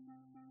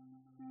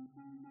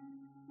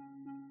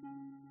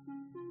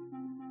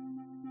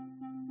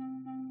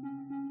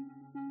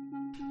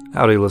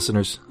Howdy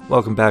listeners,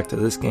 welcome back to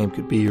This Game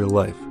Could Be Your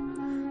Life.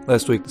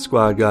 Last week the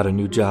squad got a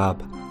new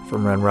job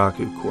from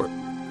Renraku Court.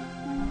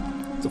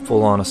 It's a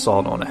full-on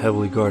assault on a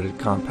heavily guarded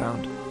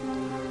compound.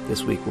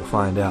 This week we'll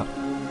find out.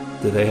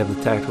 Do they have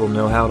the tactical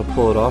know-how to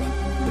pull it off?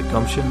 The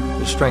gumption?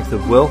 The strength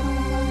of will?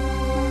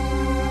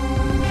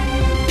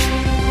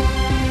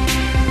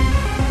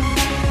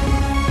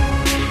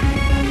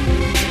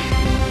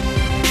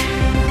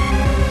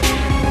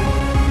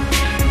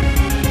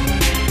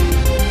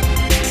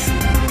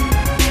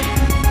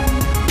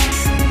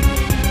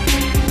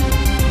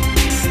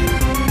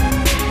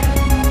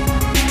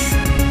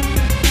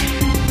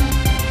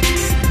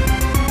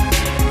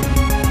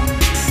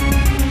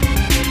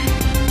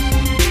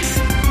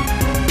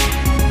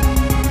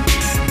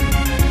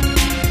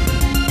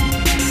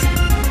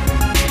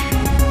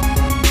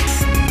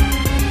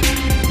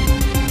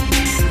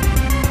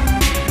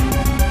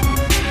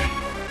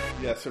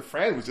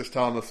 Was just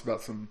telling us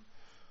about some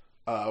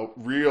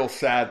real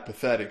sad,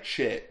 pathetic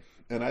shit.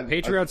 And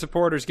Patreon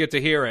supporters get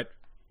to hear it.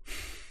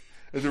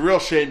 It's a real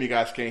shame you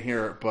guys can't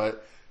hear it,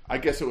 but I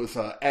guess it was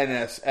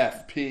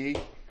NSFP,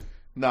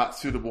 not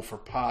suitable for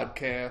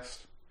podcast.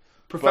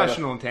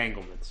 Professional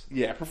entanglements.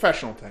 Yeah,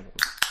 professional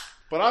entanglements.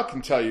 But I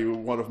can tell you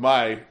one of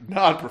my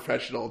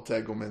non-professional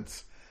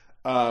entanglements.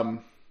 I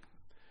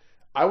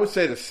would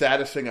say the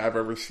saddest thing I've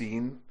ever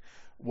seen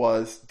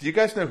was, do you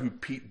guys know who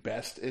Pete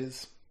Best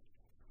is?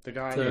 The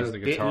guy the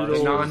guitarist,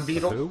 the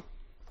non-Beatle?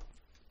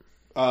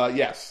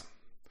 Yes.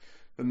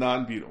 The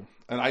non-Beatle.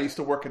 And I used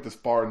to work at this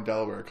bar in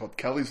Delaware called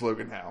Kelly's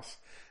Logan House.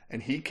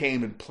 And he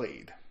came and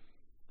played.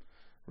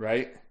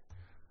 Right?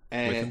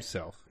 And with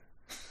himself.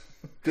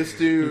 This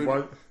dude,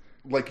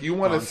 like, you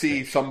want to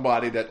see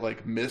somebody that,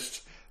 like,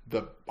 missed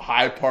the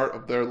high part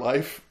of their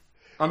life.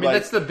 I mean,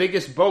 that's the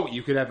biggest boat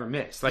you could ever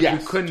miss. Like,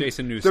 yes. You couldn't.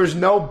 Jason Newsted. There's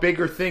no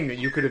bigger thing that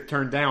you could have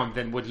turned down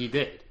than what he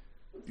did.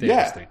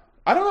 Yeah.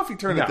 I don't know if he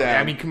turned it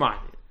down. I mean, come on.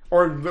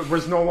 Or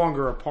was no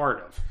longer a part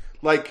of.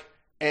 Like,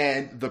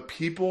 and the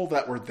people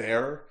that were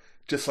there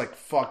just, like,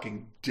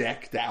 fucking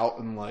decked out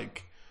in,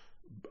 like,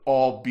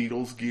 all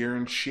Beatles gear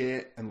and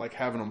shit, and, like,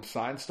 having them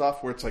sign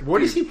stuff where it's like... What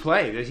does he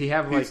play? Does he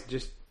have, like,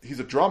 just... He's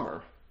a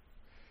drummer.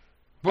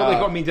 Well,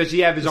 like, I mean, does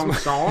he have his own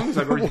songs?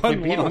 Like, or does he play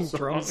Beatles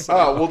songs?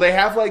 Oh, well, they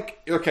have, like...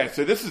 Okay,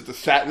 so this is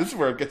this is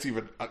where it gets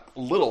even a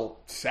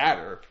little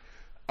sadder.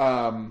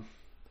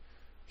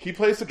 He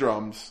plays the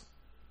drums,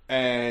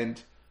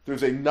 and...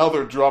 There's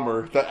another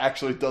drummer that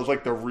actually does,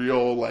 like, the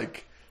real,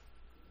 like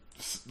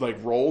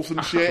rolls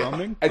and shit.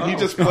 And he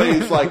just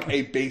plays, like,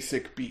 a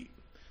basic beat.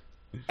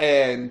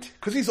 And,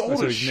 because he's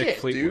old as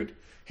shit, dude.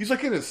 He's,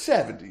 like, in his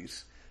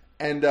 70s.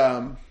 And,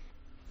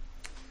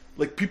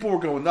 like, people were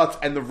going nuts.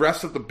 And the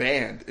rest of the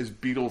band is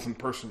Beatles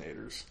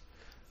impersonators.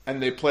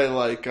 And they play,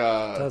 like...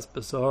 That's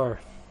bizarre.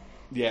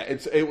 Yeah,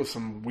 it was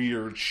some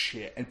weird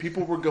shit. And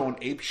people were going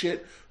ape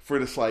shit for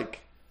this,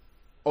 like,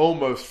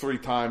 almost 3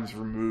 times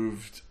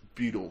removed...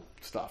 Beatle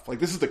stuff. Like,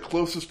 this is the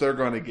closest they're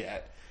going to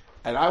get.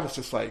 And I was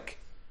just like...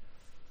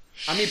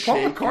 I mean, Paul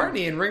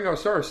McCartney and Ringo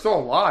Starr are still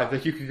alive.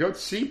 Like, you could go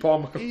see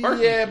Paul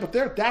McCartney. Yeah, but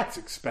that's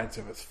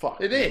expensive as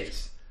fuck. It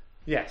is.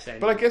 Yes.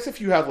 But I guess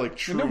if you have, like,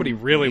 true nobody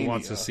really mania,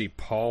 wants to see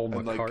Paul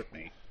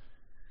McCartney.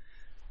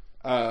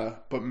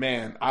 But,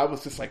 man, I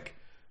was just, like,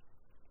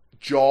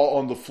 jaw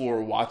on the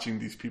floor watching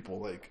these people,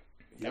 like...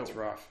 That's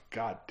rough.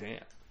 God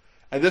damn.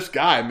 And this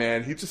guy,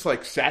 man, he just,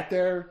 like, sat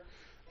there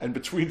and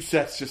between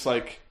sets just,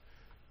 like...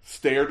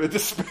 stared into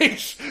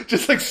space,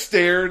 just like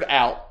stared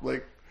out.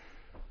 Like,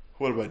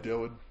 what am I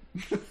doing?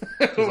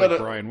 It's like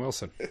Brian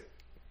Wilson.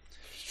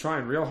 He's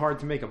trying real hard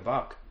to make a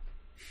buck.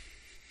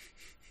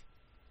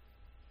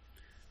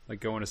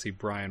 Like going to see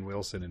Brian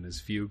Wilson in his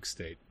fugue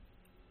state.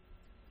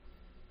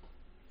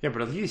 Yeah,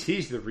 but at least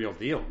he's the real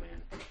deal,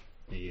 man.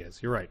 He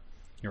is. You're right.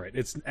 You're right.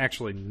 It's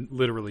actually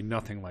literally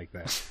nothing like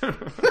that.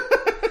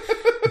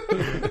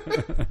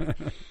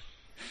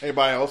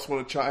 Anybody else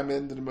want to chime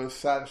in to the most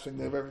saddest thing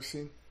they've ever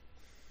seen?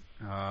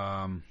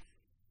 I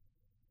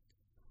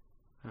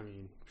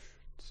mean,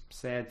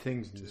 sad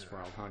things in this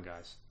world, huh,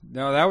 guys?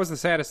 No, that was the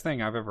saddest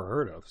thing I've ever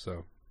heard of.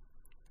 So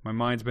my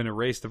mind's been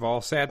erased of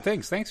all sad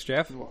things. Thanks,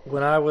 Jeff.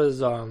 When I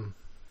was a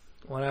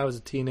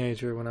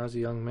teenager, when I was a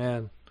young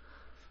man,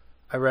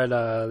 I read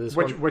this.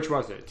 Which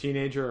was it?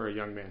 Teenager or a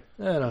young man?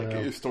 I don't know.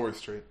 Get your story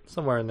straight.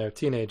 Somewhere in there,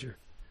 teenager.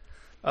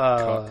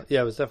 Yeah,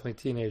 it was definitely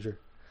teenager.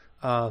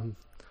 I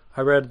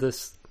read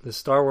this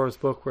Star Wars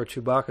book where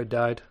Chewbacca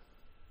died.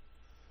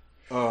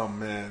 Oh,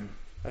 man.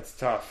 That's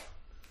tough.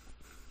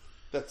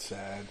 That's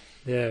sad.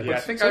 Yeah. I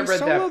think I read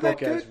that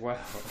book as well.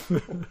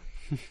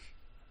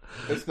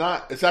 It's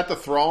not... Is that the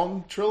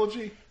Thrawn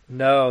trilogy?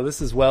 No, this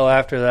is well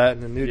after that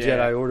in the New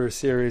Jedi Order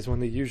series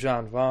when the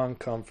Yuuzhan Vong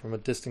come from a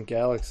distant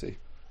galaxy.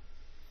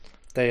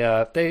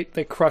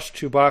 They crushed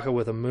Chewbacca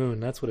with a moon.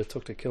 That's what it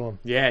took to kill him.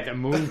 Yeah, the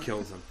moon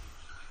kills him.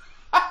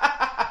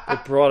 They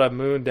brought a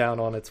moon down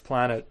on its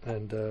planet,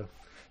 and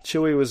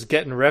Chewie was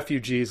getting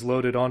refugees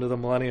loaded onto the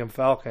Millennium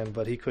Falcon,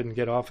 but he couldn't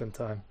get off in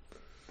time.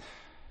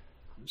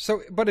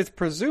 So, but it's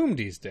presumed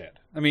he's dead.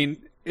 I mean,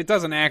 it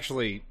doesn't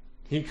actually...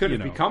 He could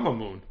have become a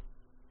moon.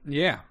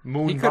 Yeah.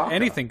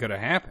 Anything could have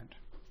happened.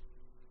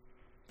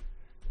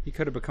 He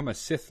could have become a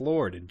Sith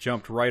Lord and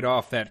jumped right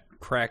off that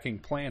cracking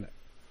planet.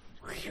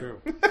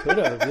 True. Could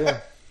have, yeah.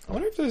 I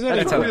wonder if there's any.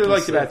 That's what I really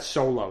liked about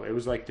Solo. It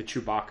was like the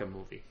Chewbacca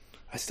movie.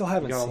 I still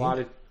haven't seen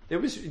it.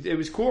 It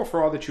was cool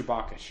for all the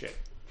Chewbacca shit.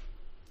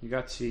 You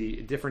got to see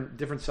a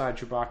different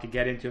side of Chewbacca,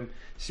 get into him,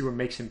 see what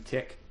makes him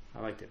tick.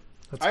 I liked it.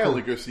 I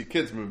only go see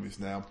kids' movies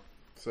now,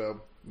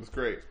 so it was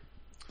great.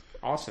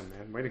 Awesome,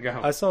 man. Way to go.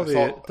 I saw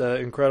the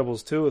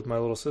Incredibles 2 with my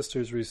little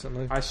sisters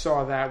recently. I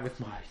saw that with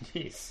my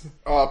niece.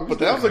 But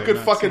that was a good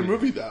fucking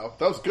movie, though.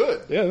 That was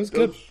good. Yeah, it was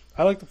good.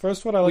 I like the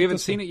first one. We haven't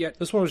seen it yet.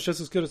 This one was just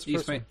as good as the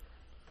first one.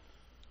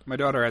 My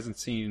daughter hasn't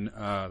seen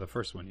the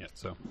first one yet,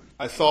 so.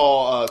 I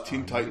saw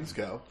Teen Titans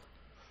Go,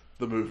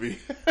 the movie.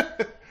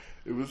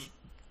 It was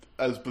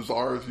as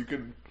bizarre as you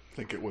could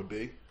think it would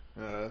be.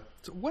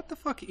 So what the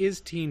fuck is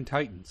Teen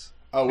Titans?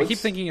 Oh, I keep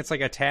thinking it's like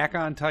Attack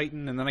on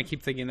Titan, and then I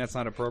keep thinking that's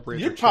not appropriate.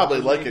 You'd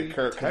probably like it,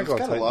 Kurt. It's got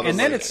a lot of, and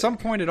then at some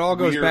point it all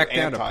goes back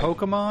down to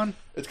Pokemon.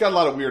 It's got a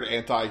lot of weird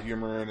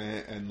anti-humor in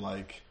it, and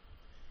like...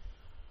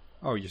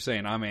 Oh, you're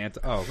saying I'm anti...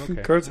 Oh,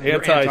 okay. Kurt's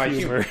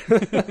anti-humor.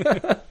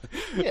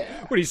 Yeah.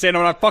 What are you saying?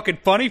 I'm not fucking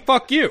funny?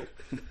 Fuck you.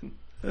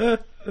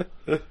 That's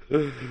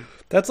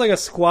like a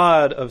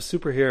squad of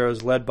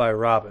superheroes led by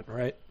Robin,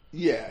 right?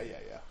 Yeah.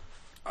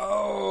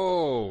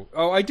 Oh,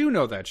 I do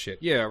know that shit.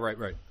 Yeah,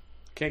 right.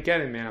 Can't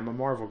get it, man. I'm a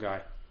Marvel guy.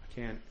 I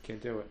can't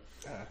do it.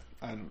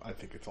 I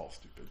think it's all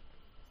stupid.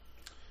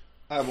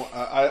 I'm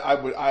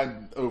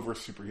over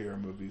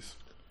superhero movies.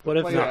 What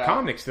if not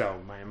comics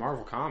though, man?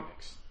 Marvel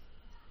comics.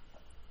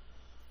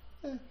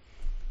 All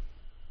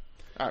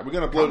right, we're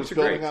gonna blow this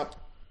building up.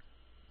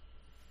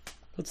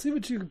 Let's see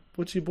what you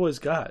boys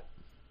got.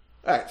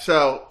 All right,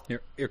 so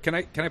here, can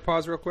I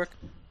pause real quick?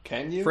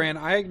 Can you, Fran?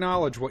 I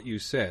acknowledge what you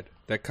said,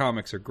 that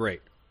comics are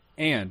great,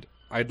 and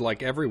I'd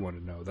like everyone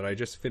to know that I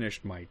just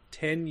finished my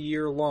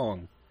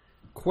 10-year-long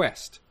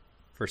quest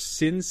for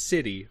Sin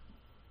City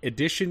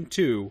Edition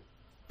 2,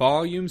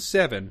 Volume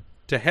 7,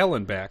 to Hell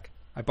and Back.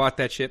 I bought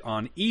that shit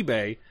on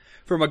eBay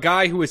from a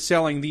guy who was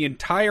selling the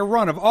entire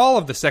run of all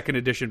of the second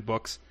edition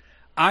books.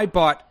 I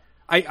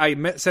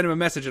sent him a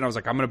message and I was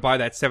like, I'm going to buy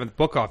that 7th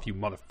book off you,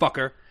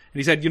 motherfucker. And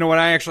he said, you know what,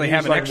 I actually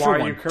have an extra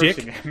one,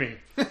 dick. At me?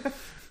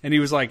 And he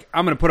was like,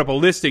 I'm going to put up a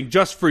listing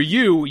just for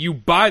you. You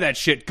buy that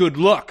shit. Good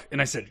luck. And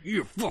I said,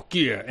 yeah, fuck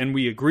yeah. And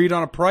we agreed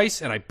on a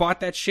price, and I bought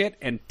that shit.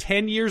 And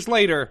 10 years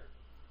later,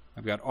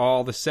 I've got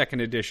all the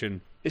second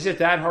edition. Is it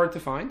that hard to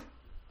find?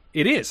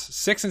 It is.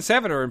 6 and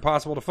 7 are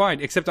impossible to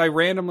find. Except I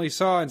randomly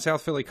saw in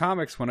South Philly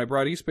Comics when I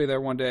brought East Bay there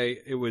one day,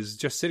 it was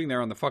just sitting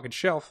there on the fucking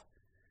shelf.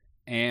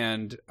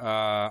 And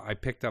I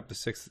picked up the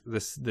sixth,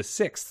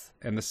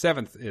 and the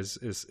 7th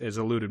is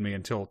eluded me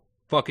until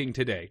fucking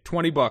today.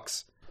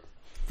 $20.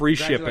 Free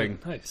shipping.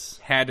 Nice.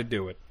 Had to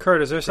do it.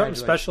 Kurt, is there something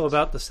special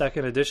about the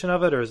second edition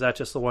of it, or is that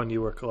just the one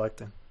you were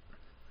collecting?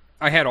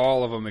 I had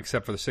all of them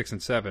except for the 6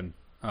 and 7.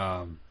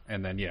 And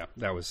then,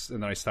 that was...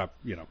 And then I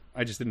stopped,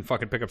 I just didn't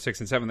fucking pick up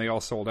 6 and 7. They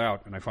all sold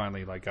out, and I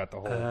finally got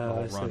the whole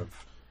run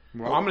of...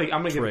 Well, I'm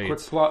gonna give a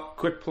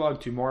quick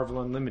plug to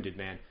Marvel Unlimited,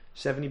 man.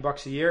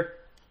 $70 a year,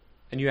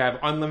 and you have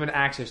unlimited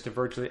access to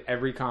virtually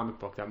every comic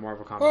book that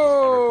Marvel Comics has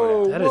ever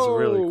put out. That is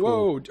really cool.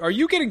 Whoa. Are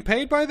you getting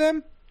paid by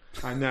them?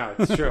 I know,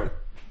 it's true.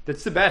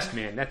 That's the best,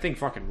 man. That thing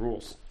fucking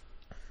rules.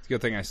 It's a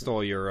good thing I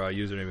stole your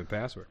username and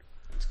password.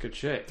 It's good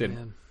shit.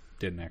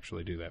 Didn't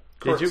actually do that.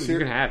 Kurt, you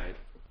can have it.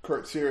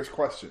 Kurt, serious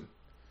question.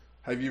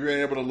 Have you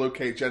been able to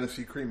locate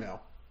Genesee Cream Ale?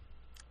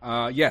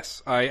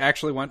 Yes. I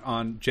actually went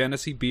on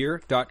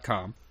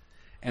GeneseeBeer.com,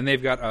 and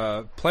they've got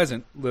a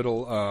pleasant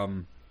little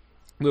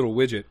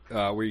widget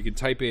where you can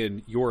type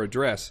in your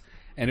address,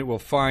 and it will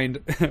find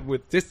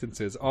with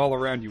distances all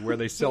around you where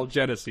they sell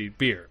Genesee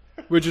beer,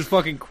 which is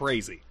fucking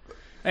crazy.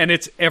 And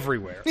it's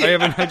everywhere.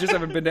 I just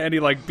haven't been to any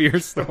beer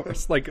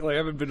stores. I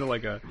haven't been to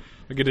a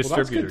distributor. Well,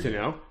 that's good to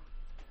know.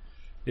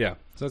 Yeah,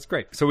 so that's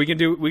great. So we can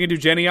do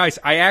Jenny Ice.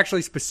 I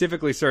actually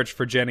specifically searched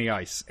for Jenny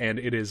Ice, and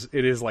it is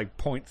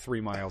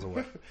 0.3 miles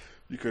away.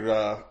 You could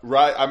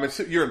ride. I mean,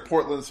 you're in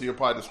Portland, so you'll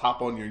probably just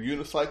hop on your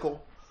unicycle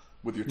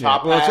with your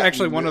top hat. Well, it's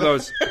actually one of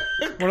those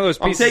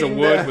pieces of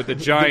wood with a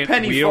giant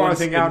wheel in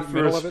the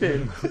middle of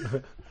it.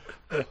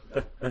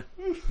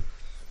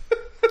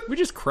 We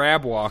just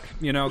crab walk,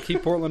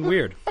 keep Portland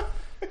weird.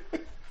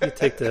 You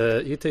take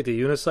the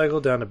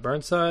unicycle down to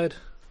Burnside,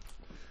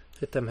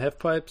 hit them half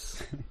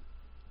pipes.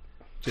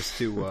 just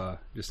to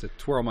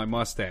twirl my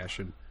mustache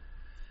and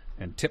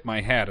tip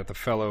my hat at the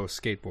fellow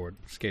skateboard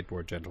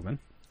gentleman.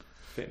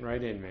 Fitting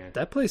right in, man.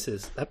 That place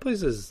is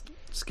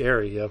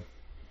scary, yeah.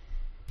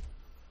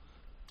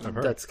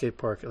 That skate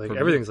park,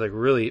 everything's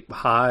really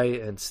high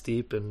and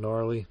steep and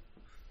gnarly.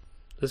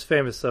 It's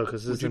famous though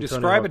because would you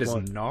describe it as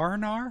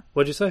nar?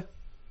 What'd you say?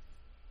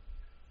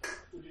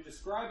 Would you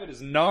describe it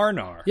as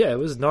nar? Yeah, it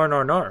was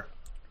nar.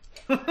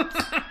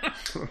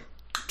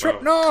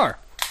 Trip nar.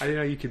 I didn't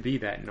know you could be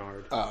that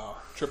nard.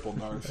 Oh, triple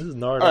nard. This is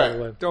nard all all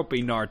the way. Don't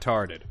be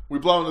nar-tarded. We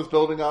blowing this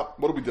building up?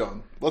 What are we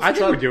doing? I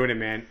think we're doing it,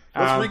 man.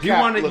 Let's do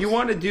recap. you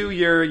want to do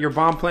your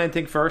bomb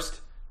planting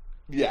first?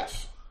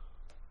 Yes.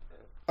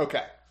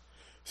 Okay.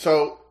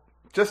 So,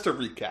 just to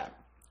recap,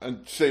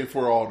 and see if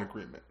we're all in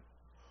agreement.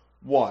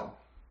 1,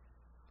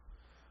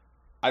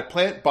 I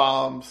plant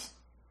bombs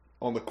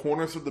on the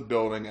corners of the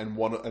building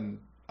and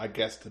I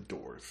guess the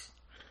doors,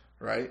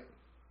 right?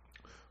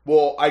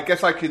 Well, I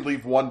guess I could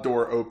leave one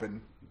door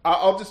open.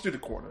 I'll just do the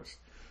corners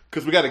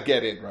because we got to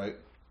get in, right?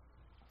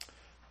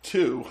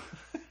 2,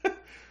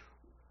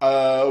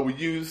 we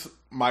use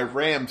my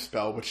ram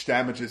spell, which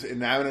damages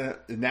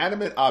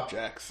inanimate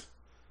objects,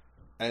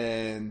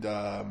 and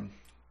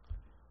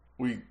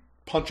we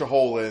punch a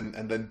hole in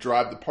and then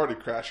drive the party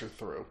crasher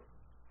through.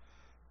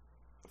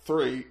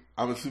 3,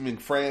 I'm assuming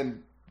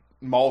Fran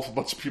mauls a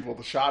bunch of people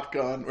with a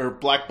shotgun or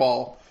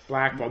blackball.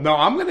 No,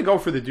 I'm going to go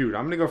for the dude.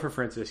 I'm going to go for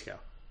Francisco.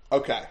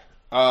 Okay.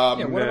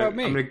 What about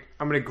me? I'm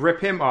going to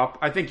grip him up.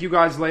 I think you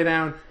guys lay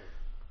down.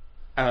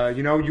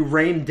 You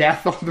rain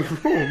death on the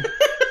room.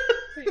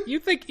 You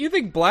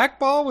think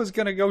Blackball was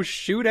going to go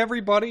shoot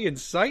everybody in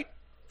sight?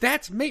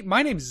 That's me.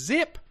 My name's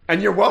Zip.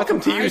 And you're welcome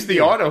to use the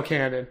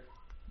autocannon.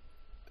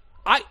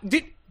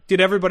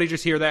 Did everybody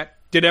just hear that?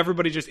 Did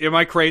everybody just? Am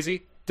I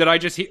crazy? Did I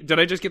just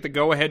get the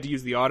go ahead to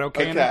use the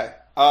autocannon?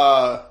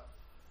 Okay.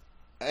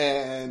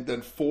 And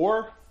then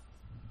 4,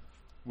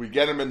 we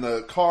get him in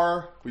the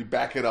car. We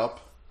back it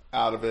up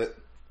out of it,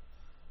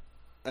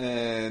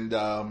 and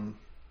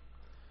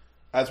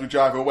as we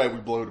drive away, we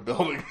blow the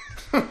building.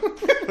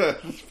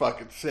 That's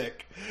fucking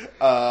sick.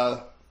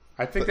 I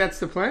think that's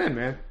the plan,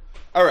 man.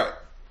 All right.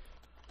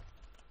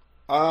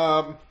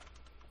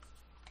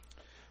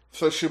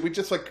 So should we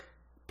just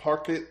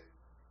park it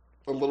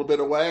a little bit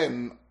away,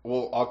 and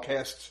I'll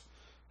cast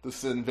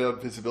this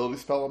invisibility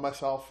spell on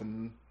myself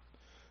and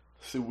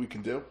see what we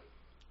can do?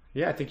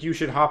 Yeah, I think you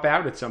should hop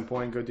out at some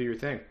point and go do your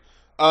thing.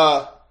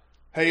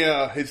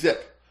 Hey,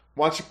 Zip.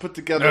 Why don't you put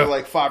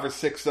together 5 or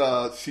 6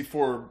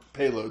 C4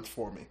 payloads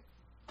for me?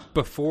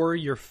 Before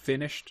you're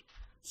finished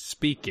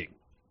speaking,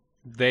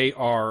 they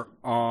are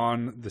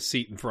on the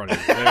seat in front of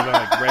you.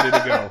 They're ready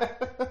to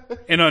go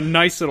in a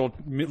nice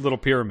little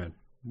pyramid.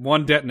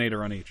 1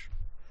 detonator on each.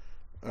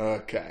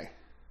 Okay.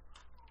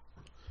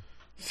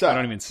 So I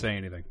don't even say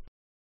anything.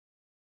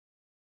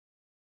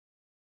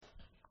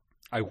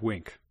 I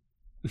wink.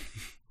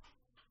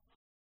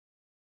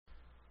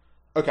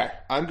 Okay,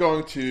 I'm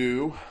going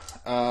to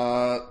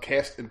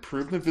cast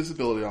Improved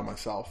Invisibility on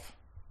myself.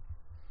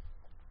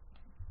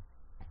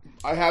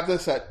 I have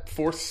this at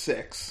force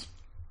 6.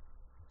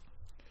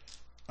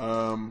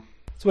 So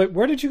wait,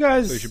 where did you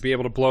guys... So you should be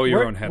able to blow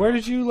your own head Where off.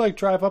 did you,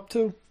 drive up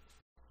to?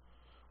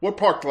 We're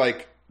parked,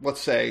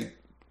 let's say,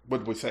 what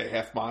did we say,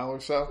 half mile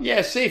or so?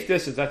 Yeah, safe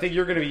distance. I think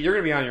you're gonna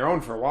be on your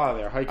own for a while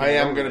there, hiking. I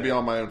am going to be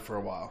on my own for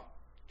a while.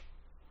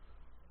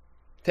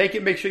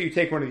 Make sure you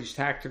take one of these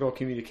tactical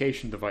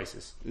communication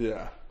devices.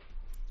 Yeah.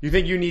 You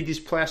think you need these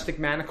plastic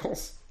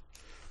manacles?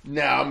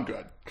 No, I'm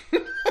good.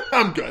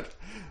 I'm good.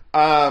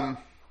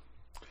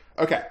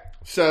 Okay,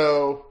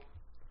 so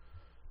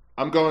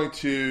I'm going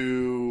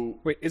to...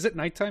 Wait, is it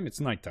nighttime? It's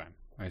nighttime,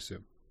 I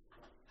assume.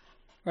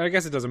 Well, I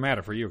guess it doesn't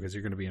matter for you because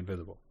you're going to be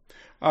invisible.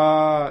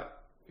 Cole,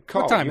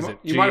 what time is it?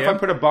 You mind if I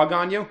put a bug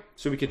on you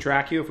so we can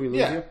track you if we lose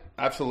you? Yeah,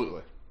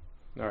 absolutely.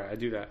 All right, I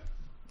do that.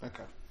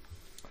 Okay.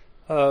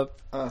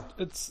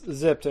 It's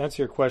Zip, to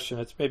answer your question.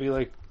 It's maybe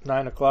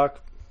 9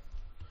 o'clock.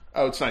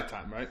 Oh, it's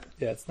nighttime, right?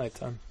 Yeah, it's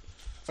nighttime.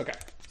 Okay,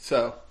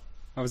 so...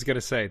 I was going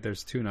to say,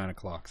 there's 2 9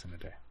 o'clocks in a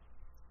day.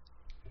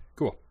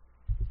 Cool.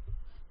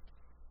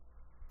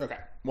 Okay.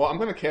 Well, I'm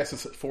going to cast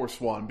this at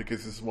force 1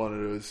 because this is one of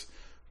those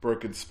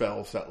broken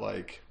spells that,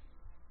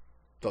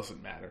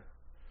 doesn't matter.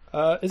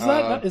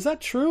 Is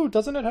that true?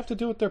 Doesn't it have to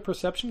do with their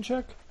perception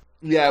check?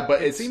 Yeah,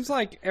 but it seems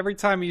like every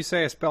time you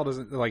say a spell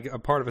doesn't, a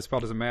part of a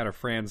spell doesn't matter,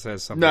 Fran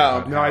says something.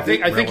 No, I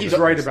think he's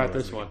right about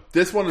this one.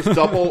 This one is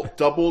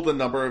double the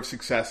number of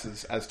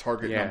successes as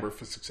target number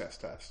for success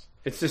test.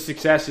 It's the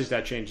successes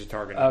that change the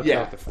target.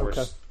 Not the force.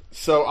 Okay.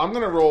 So I'm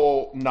going to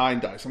roll 9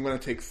 dice. I'm going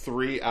to take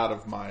 3 out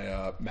of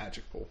my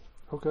magic pool.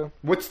 Okay.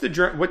 What's the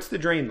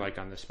drain like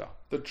on this spell?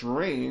 The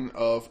drain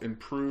of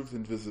improved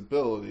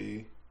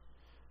invisibility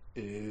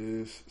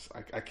is...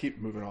 I keep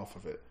moving off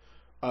of it.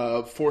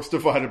 Force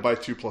divided by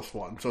 2 plus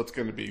 1, so it's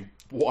going to be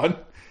 1.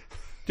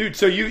 Dude,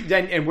 so you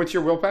then, and what's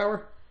your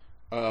willpower?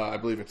 I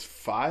believe it's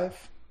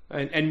 5.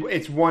 And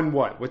it's 1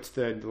 what? What's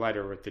the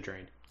letter with the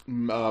drain?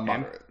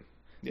 Moderate.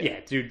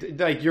 Yeah,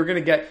 dude, you're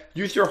going to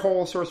use your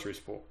whole sorcerer's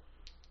pool.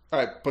 All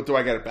right, but do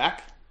I get it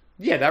back?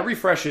 Yeah, that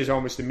refreshes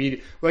almost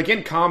immediately.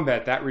 In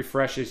combat, that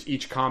refreshes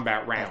each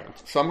combat round.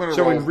 Right. So I'm going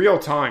to roll... in real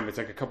time, it's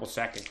a couple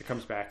seconds. It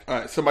comes back. All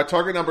right, so my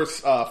target number's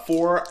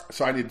 4,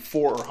 so I need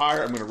 4 or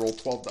higher. I'm going to roll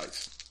 12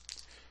 dice.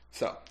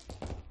 So.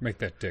 Make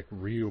that dick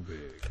real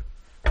big.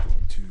 1,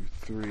 2,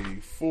 3,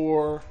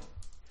 4.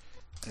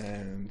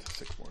 And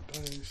 6 more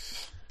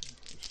dice.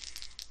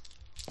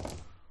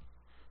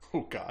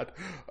 Oh, God.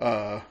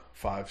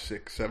 5,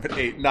 6, 7,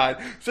 8, 9.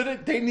 So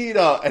they need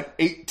an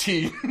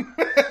 18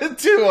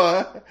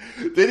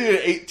 they need an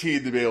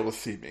 18 to be able to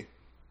see me.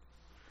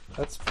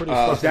 That's pretty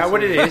is that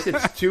what it is?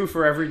 It's 2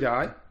 for every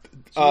die?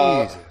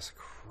 Jesus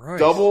Christ.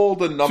 Double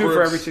the number 2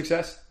 for every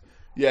success?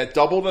 Yeah,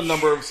 double the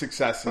number of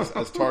successes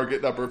as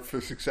target number for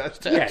success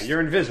checks. Yeah,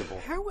 you're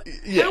invisible.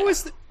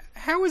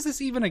 How is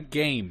this even a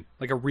game?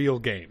 Like a real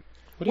game?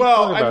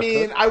 Well, I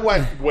mean, I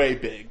went way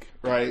big,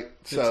 right?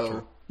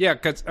 So yeah,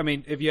 because I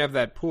mean, if you have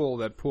that pool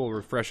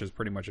refreshes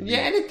pretty much. Yeah,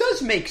 and it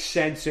does make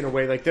sense in a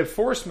way. Like the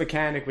force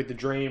mechanic with the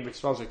drain, which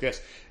smells like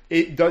this,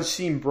 it does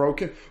seem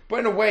broken. But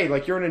in a way,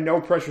 like you're in a no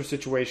pressure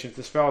situation. If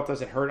the spell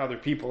doesn't hurt other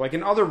people, like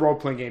in other role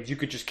playing games, you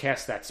could just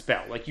cast that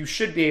spell. Like you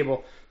should be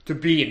able to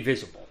be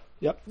invisible.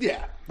 Yep.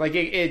 Yeah. Like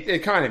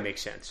it kind of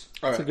makes sense.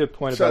 That's a good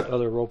point about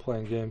other role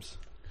playing games.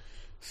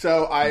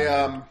 So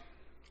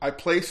I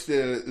placed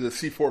the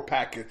C4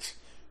 packets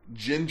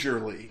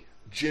gingerly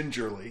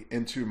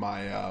into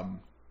my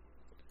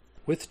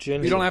with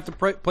ginger. You don't have to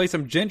place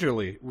them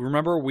gingerly.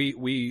 Remember,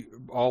 we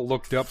all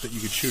looked up that you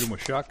could shoot them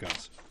with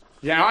shotguns.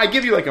 Yeah, I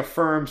give you like a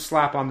firm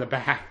slap on the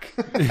back.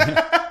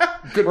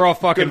 We're all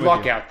fucking. Good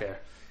luck out there.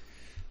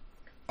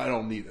 I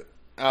don't need it.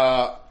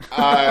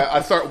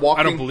 I start walking.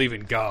 I don't believe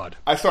in God.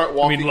 I start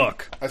walking. I mean,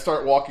 look. I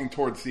start walking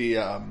towards the.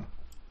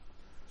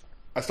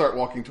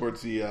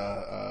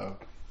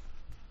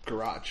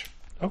 Garage.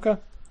 Okay.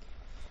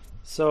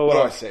 So what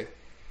do I say?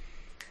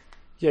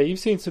 Yeah, you've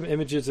seen some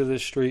images of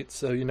this street,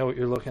 so you know what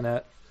you're looking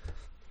at,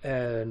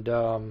 and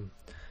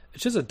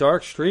it's just a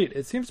dark street.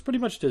 It seems pretty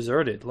much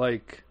deserted.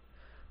 Like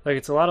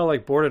it's a lot of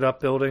like boarded up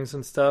buildings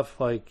and stuff.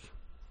 Like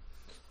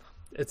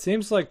it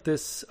seems like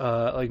this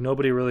like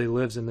nobody really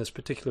lives in this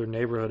particular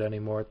neighborhood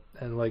anymore.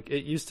 And like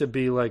it used to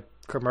be like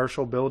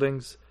commercial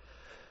buildings,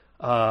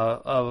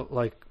 of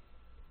like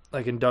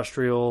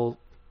industrial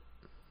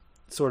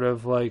sort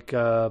of like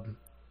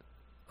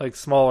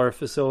smaller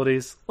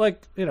facilities,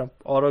 like, you know,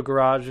 auto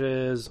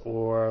garages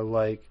or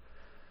like,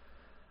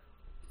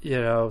 you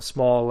know,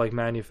 small like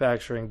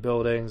manufacturing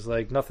buildings,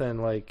 like nothing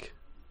like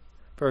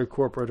very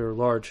corporate or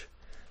large,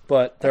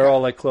 but they're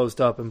all like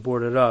closed up and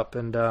boarded up.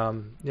 And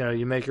you know,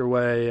 you make your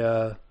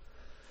way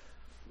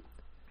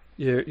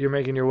you're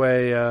making your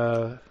way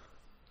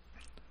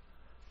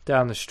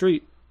down the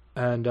street,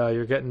 and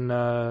you're getting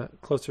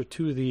closer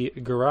to the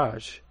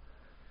garage,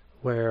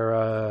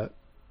 where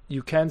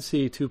you can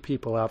see two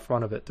people out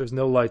front of it. There's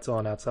no lights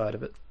on outside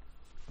of it.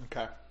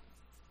 Okay.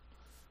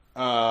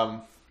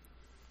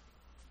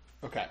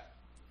 Okay.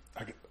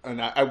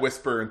 And I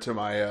whisper into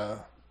my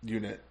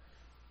unit.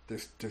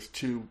 There's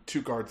two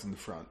guards in the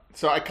front.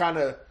 So I kind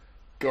of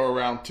go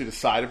around to the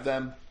side of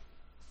them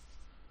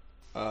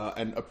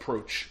and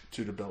approach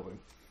to the building.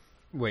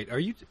 Wait, are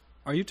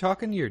you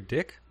talking to your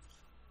dick?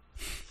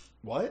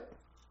 What?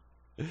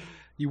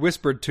 You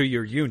whispered to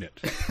your unit.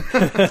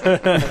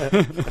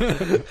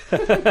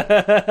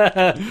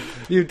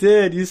 You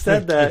did. You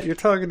said that. You're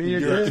talking to your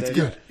dick. It's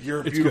good.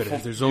 You're a beautiful,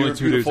 good. There's only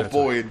two beautiful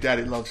boy, and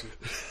Daddy loves you.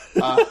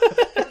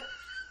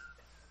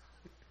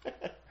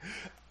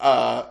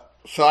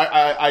 So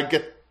I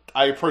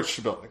approach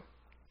the building.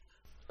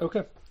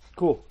 Okay,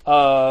 cool.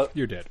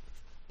 You're dead.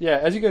 Yeah,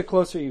 as you get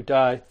closer, you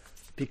die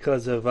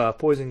because of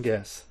poison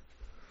gas.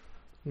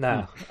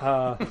 Now,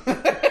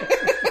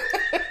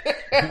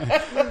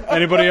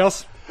 anybody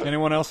else?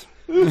 Anyone else?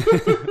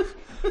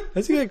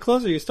 As you get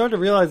closer, you start to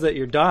realize that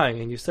you're dying,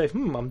 and you say,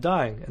 I'm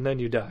dying, and then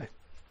you die.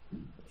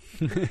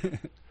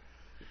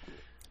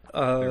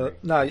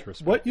 Now,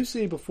 what you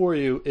see before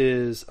you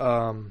is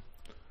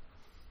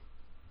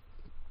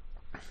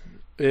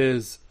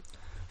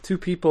two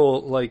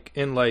people like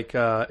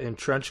in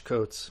trench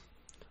coats,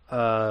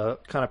 kind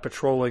of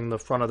patrolling the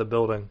front of the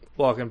building,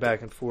 walking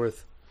back and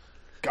forth.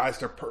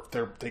 Guys,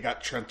 they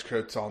got trench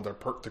coats on. They're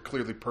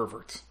clearly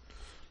perverts.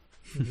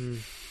 Mm-hmm.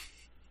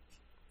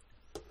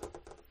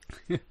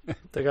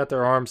 They got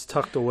their arms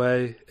tucked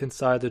away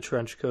inside the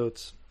trench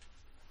coats.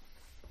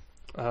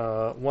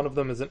 One of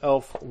them is an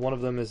elf. One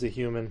of them is a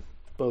human.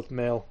 Both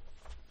male.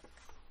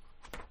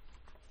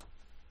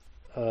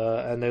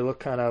 And they look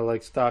kind of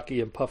like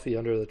stocky and puffy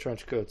under the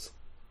trench coats.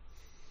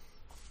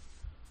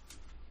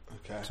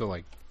 Okay. So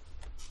like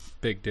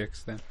big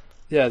dicks then?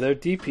 Yeah, they're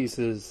D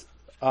pieces.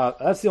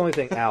 That's the only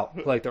thing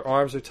out. Like their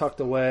arms are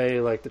tucked away.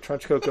 Like the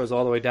trench coat goes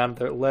all the way down to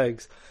their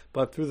legs,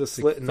 but through the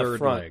slit in the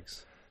front,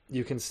 legs.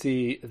 You can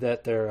see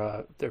that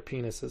their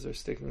penises are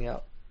sticking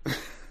out.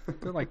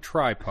 They're like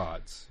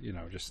tripods, you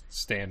know, just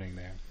standing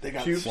there. They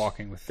got pubes.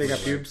 Walking with. They got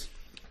pubes.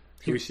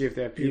 Can we see if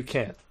they have pubes? You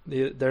can't.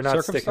 They're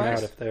not sticking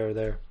out if they're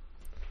there.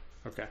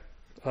 Okay.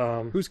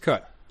 Who's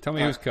cut? Tell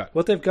me who's cut.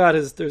 What they've got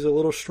is there's a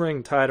little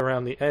string tied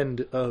around the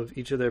end of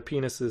each of their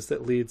penises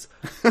that leads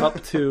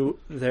up to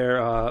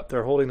their.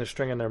 They're holding the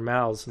string in their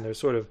mouths, and they're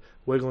sort of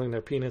wiggling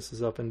their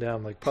penises up and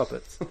down like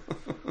puppets.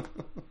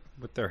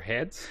 With their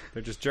heads?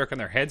 They're just jerking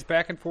their heads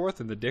back and forth,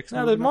 and the dicks.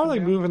 No, they're more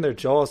like moving their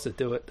jaws to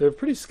do it. They're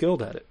pretty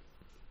skilled at it.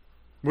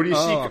 What do you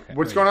see? Okay.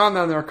 What's going on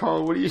down there,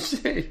 Carl? What do you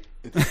see?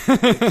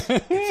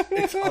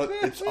 It's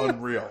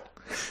unreal.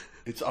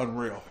 It's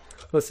unreal.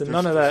 Listen,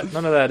 none of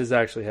that is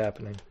actually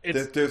happening.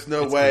 There's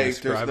no way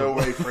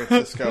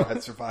Francisco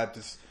had survived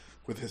this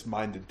with his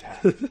mind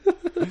intact.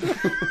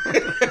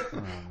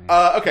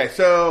 Okay,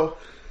 so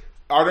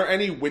are there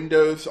any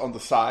windows on the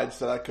sides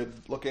that I could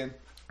look in?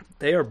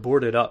 They are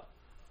boarded up.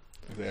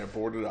 They're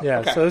boarded up. Yeah,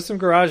 Okay. so there's some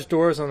garage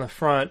doors on the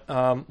front.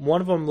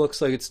 One of them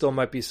looks like it still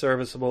might be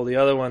serviceable. The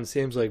other one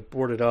seems like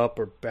boarded up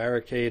or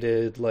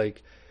barricaded.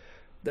 Like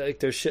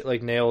there's shit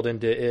like nailed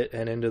into it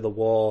and into the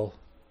wall,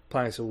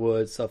 planks of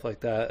wood, stuff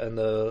like that. And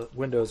the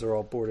windows are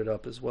all boarded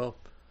up as well.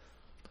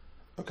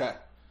 Okay.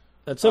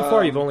 And so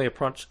far, you've only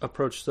approached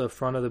the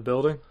front of the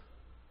building.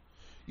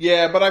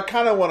 Yeah, but I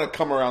kind of want to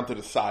come around to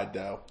the side,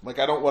 though. Like,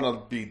 I don't want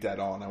to be dead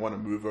on. I want to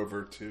move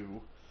over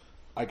to,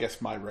 I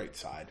guess, my right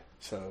side.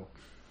 So,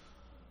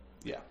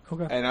 yeah.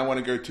 Okay. And I want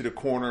to go to the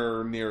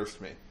corner nearest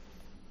me.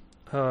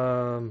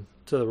 To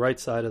the right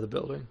side of the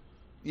building.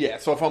 Yeah,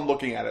 so if I'm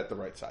looking at it, the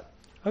right side.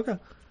 Okay.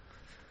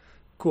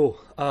 Cool.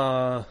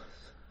 Call.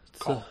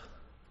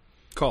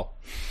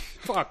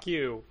 Fuck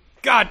you.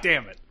 God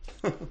damn it.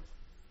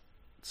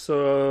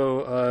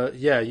 So,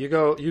 yeah, you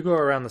go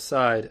around the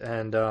side,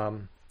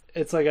 and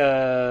it's like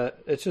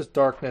it's just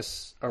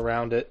darkness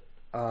around it.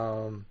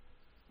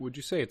 Would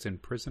you say it's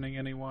imprisoning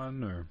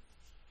anyone, or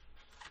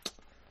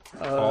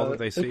all that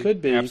they see? It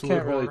could be. Absolute You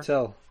can't really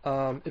horror?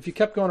 tell. If you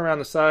kept going around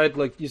the side,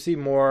 like you see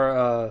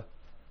more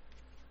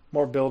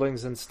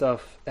buildings and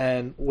stuff,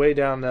 and way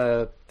down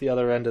the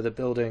other end of the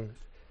building,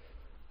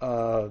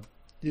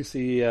 you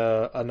see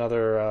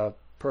another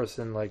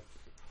person like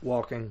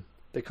walking.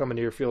 They come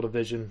into your field of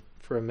vision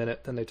for a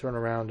minute, then they turn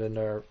around and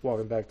are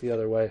walking back the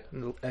other way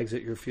and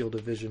exit your field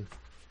of vision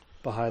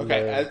behind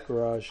the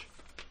garage.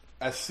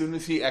 As soon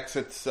as he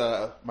exits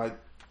my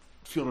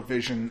field of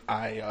vision,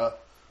 I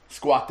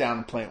squat down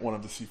and plant one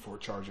of the C4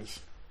 charges.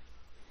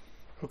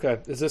 Okay.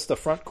 Is this the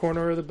front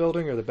corner of the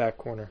building or the back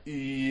corner?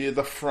 Yeah,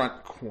 the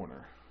front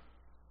corner.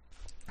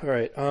 All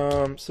right.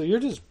 So you're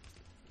just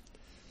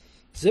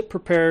zip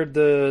prepared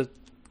the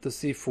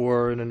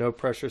C4 in a no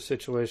pressure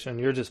situation.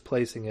 You're just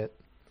placing it.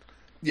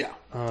 Yeah.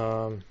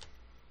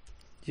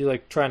 You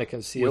like trying to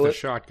conceal With it? a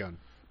shotgun.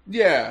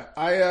 Yeah,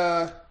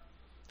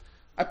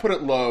 I put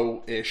it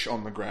low-ish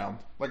on the ground.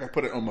 Like, I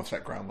put it almost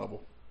at ground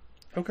level.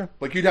 Okay.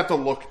 Like, you'd have to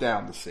look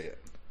down to see it.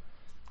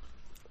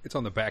 It's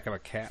on the back of a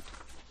cat.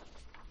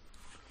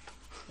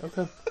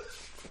 Okay.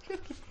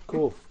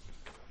 Cool.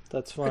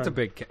 That's fine. It's a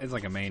big cat. It's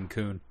like a Maine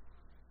Coon.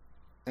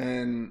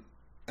 And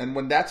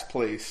when that's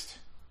placed,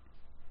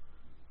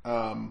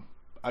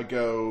 I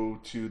go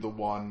to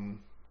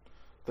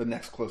the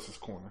next closest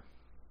corner.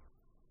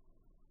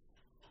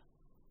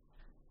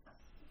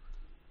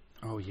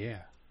 Oh yeah.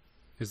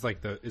 Is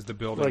the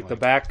building like the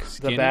back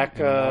skinny and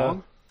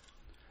long?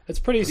 It's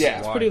pretty Yeah.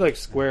 it's pretty like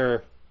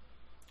square.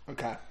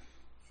 Okay.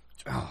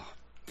 Oh,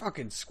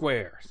 fucking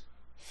squares.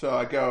 So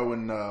I go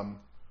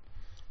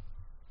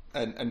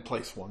and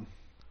place one.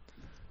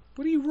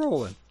 What are you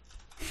rolling?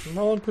 I'm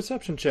rolling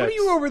perception checks. What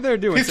are you over there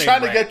doing? He's saying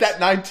trying to rats? get that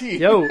 19.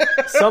 Yo,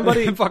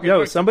 somebody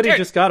Fucking somebody dick.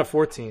 just got a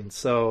 14,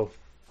 so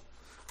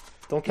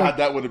don't think God,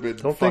 that would have been.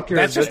 Don't think fucking-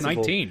 you're That's just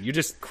invincible. 19. You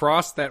just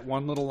crossed that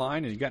one little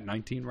line and you got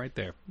 19 right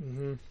there.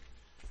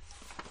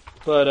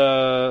 But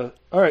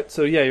all right,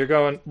 so yeah, you're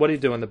going. What are you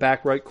doing? The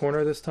back right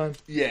corner this time?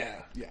 Yeah.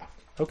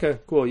 Okay,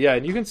 cool. Yeah,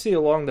 and you can see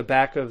along the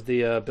back of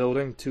the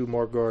building 2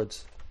 more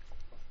guards,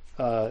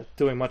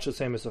 doing much the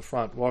same as the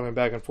front, walking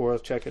back and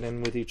forth, checking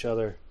in with each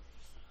other.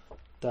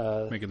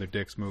 Making their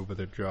dicks move with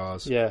their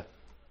jaws. Yeah,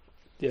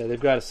 they've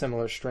got a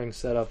similar string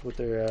set up with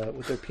their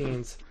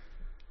peens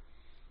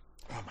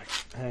Oh my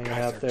hanging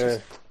guys out are there.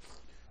 just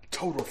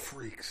total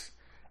freaks.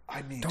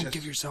 I mean, Don't just,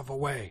 give yourself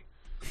away.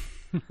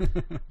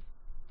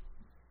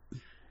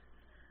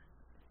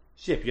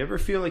 Shit, you ever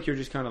feel like you're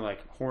just kind of like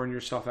whoring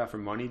yourself out for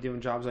money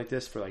doing jobs like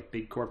this for like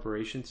big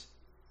corporations?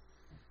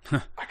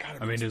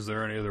 I mean, is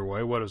there any other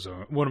way? What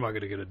am I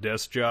going to get, a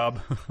desk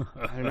job?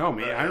 I don't know,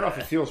 man. I don't know if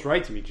it feels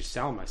right to me just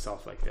selling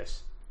myself like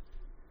this.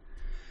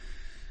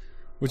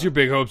 What's your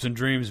big hopes and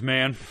dreams,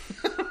 man?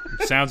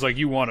 Sounds like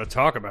you want to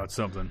talk about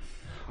something.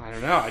 I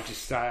don't know. I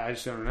just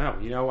don't know.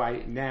 You know,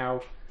 I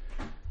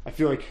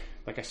feel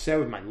like I said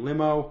with my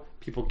limo,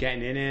 people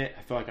getting in it,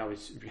 I feel like I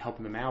was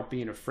helping them out,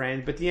 being a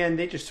friend. But at the end,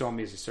 they just saw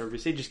me as a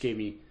service. They just gave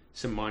me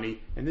some money,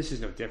 and this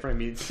is no different. I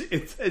mean,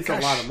 it's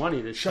Gosh, a lot of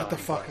money. This shut the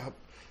time, fuck but- up.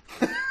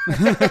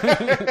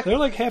 They're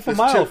like half a There's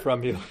mile 2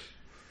 from you.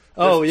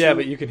 Oh yeah, two-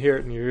 but you can hear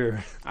it in your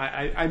ear.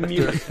 I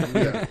mute.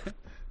 Yeah.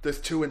 There's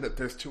two in the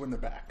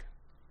back.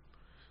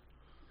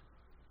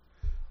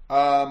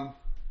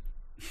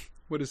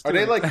 What is Are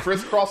they like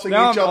crisscrossing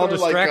Now each I'm all other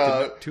like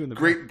distracted. 2 in the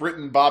Great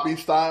Britain Bobby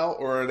style,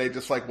 or are they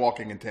just like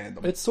walking in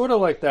tandem? It's sort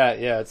of like that.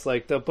 Yeah, it's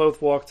like they'll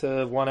both walk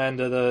to one end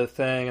of the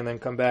thing and then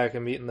come back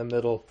and meet in the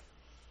middle.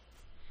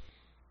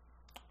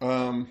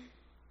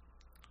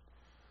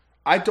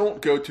 I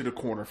don't go to the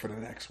corner for the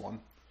next one.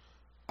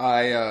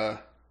 I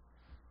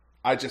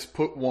just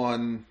put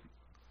one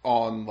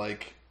on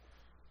like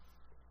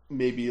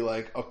maybe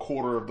like a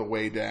quarter of the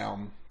way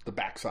down the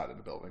back side of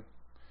the building.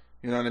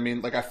 You know what I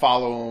mean? Like I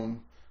follow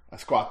them, I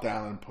squat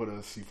down and put a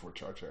C4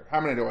 charge there. How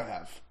many do I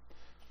have?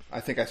 I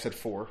think I said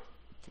 4.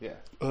 Yeah.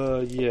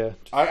 Yeah.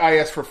 I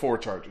asked for 4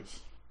 charges.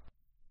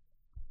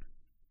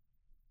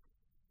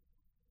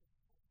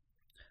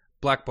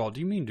 Blackball, do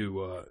you mean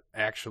to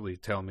actually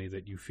tell me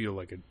that you feel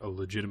like a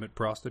legitimate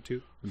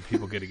prostitute? And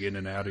people getting in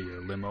and out of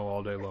your limo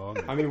all day long?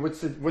 I mean,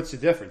 what's the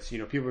difference? You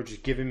know, people are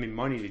just giving me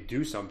money to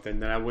do something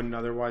that I wouldn't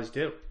otherwise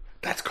do.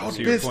 That's called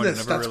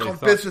business. That's really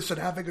called business and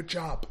having a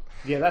job.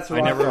 Yeah, that's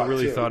what I never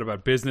really thought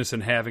about business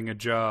and having a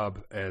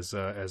job as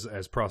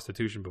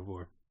prostitution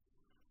before.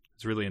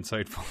 It's really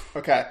insightful.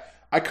 Okay,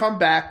 I come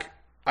back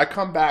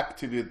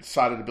to the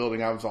side of the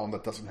building I was on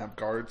that doesn't have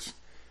guards,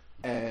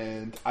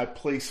 and I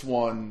place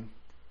one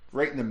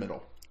right in the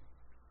middle.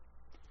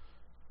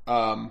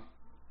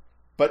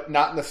 But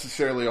not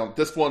necessarily on.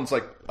 This one's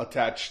like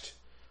attached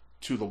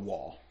to the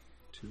wall.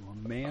 To a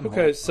manhole.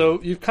 Okay,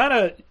 so you've kind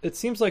of. It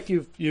seems like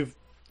you've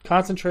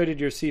concentrated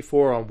your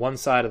C4 on one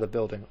side of the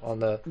building.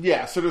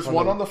 Yeah, so there's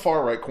one on the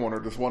far right corner.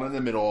 There's one in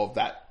the middle of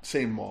that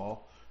same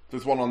wall.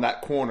 There's one on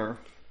that corner.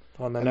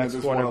 On the and next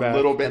then there's corner one back, a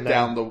little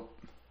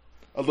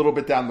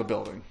bit down the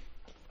building.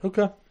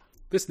 Okay.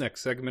 This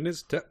next segment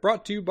is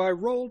brought to you by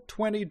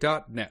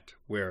Roll20.net,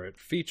 where it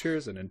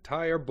features an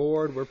entire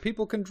board where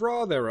people can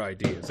draw their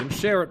ideas and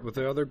share it with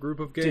the other group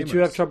of gamers. Did you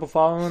have trouble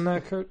following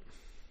that, Kurt?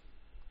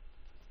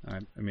 I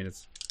mean,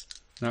 it's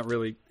not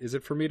really... Is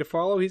it for me to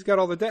follow? He's got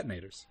all the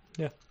detonators.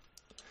 Yeah.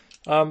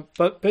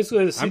 But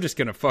basically, I'm just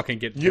gonna fucking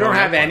get. You don't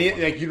have any.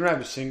 Like, you don't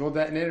have a single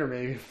detonator.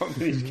 Maybe what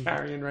he's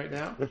carrying right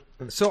now.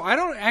 So I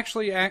don't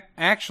actually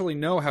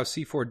know how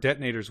C4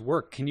 detonators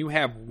work. Can you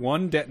have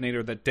one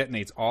detonator that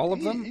detonates all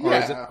of them, or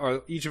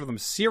are each of them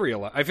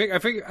serialized? I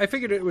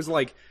figured it was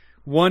like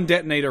one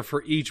detonator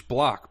for each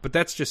block, but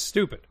that's just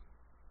stupid.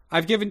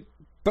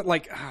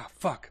 But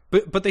fuck.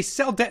 But they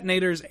sell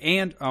detonators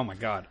and oh my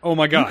god.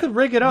 You could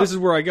rig it up. This is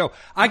where I go.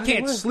 I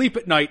can't sleep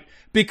at night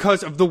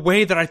because of the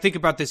way that I think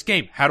about this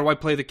game. How do I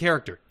play the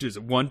character? Is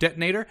it one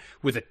detonator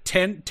with a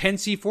 10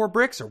 C4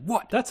 bricks or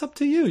what? That's up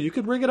to you. You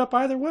could rig it up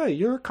either way.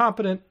 You're a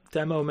competent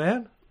demo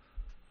man.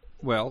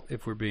 Well,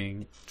 if we're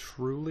being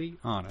truly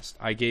honest,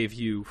 I gave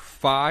you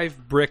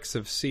 5 bricks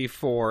of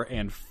C4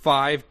 and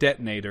 5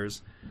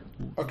 detonators.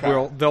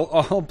 Okay. They'll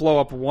all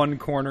blow up one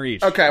corner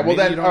each. Okay, well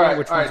then, all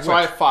right. So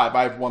I have 5.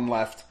 I have 1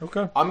 left.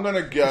 Okay. I'm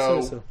gonna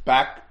go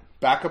back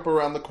up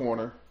around the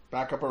corner.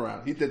 Back up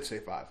around. He did say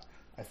 5,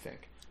 I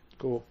think.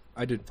 Cool.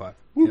 I did 5.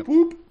 Whoop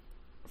whoop.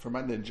 For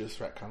my ninjas,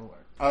 right? Kind of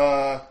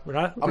learn. We're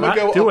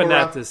not doing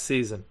that this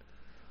season.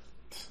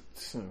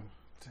 Soon.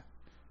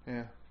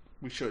 Yeah,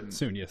 we shouldn't.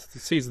 Soon, yes.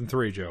 Season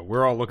 3, Joe.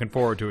 We're all looking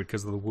forward to it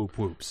because of the whoop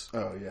whoops.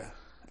 Oh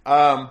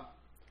yeah.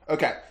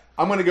 Okay.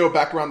 I'm going to go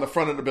back around the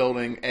front of the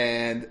building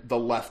and the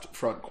left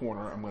front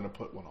corner. I'm going to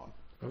put one on.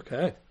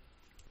 Okay.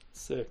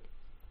 Sick.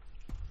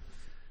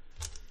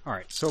 All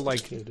right. So,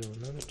 like,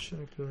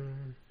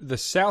 the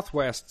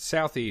southwest,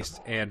 southeast,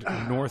 and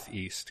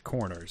northeast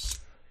corners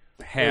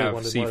have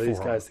C4. One of these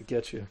guys to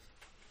get you.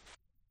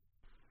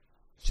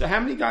 So,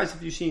 how many guys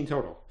have you seen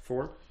total?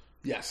 4?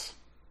 Yes.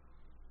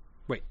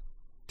 Wait.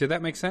 Did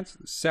that make sense?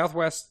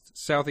 Southwest,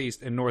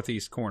 southeast, and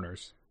northeast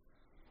corners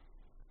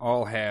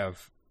all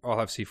have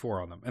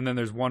C4 on them, and then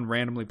there's one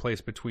randomly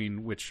placed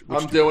between which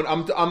I'm putting it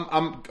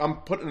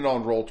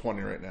on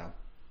Roll20 right now.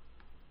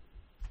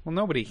 Well,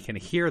 nobody can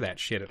hear that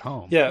shit at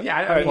home. Yeah.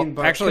 I mean,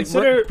 well, actually,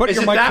 consider, put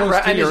your mic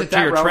close to your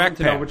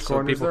trackpad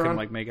so people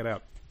can make it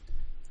out.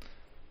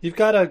 You've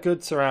got a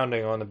good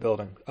surrounding on the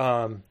building.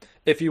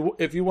 If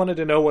you wanted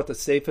to know what the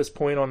safest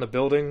point on the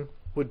building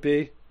would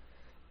be,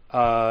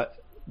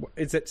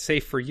 is it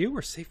safe for you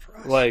or safe for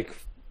us? Like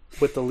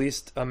with the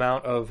least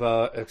amount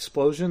of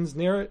explosions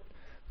near it.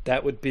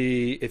 That would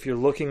be, if you're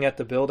looking at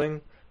the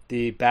building,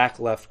 the back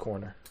left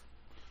corner.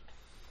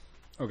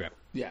 Okay.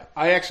 Yeah,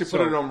 I actually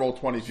put it on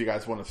Roll20 if you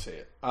guys want to see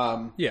it.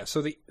 Yeah,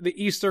 so the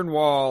eastern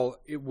wall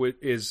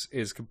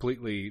is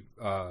completely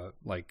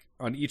like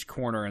on each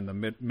corner and the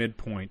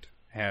midpoint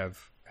have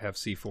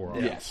C4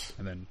 on. Yes.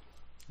 And then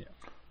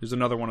there's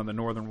another one on the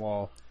northern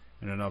wall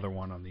and another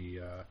one on the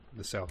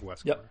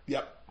southwest corner.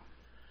 Yep.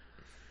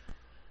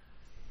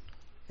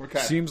 Okay.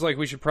 Seems like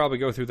we should probably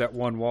go through that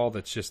one wall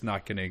that's just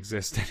not going to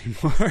exist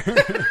anymore.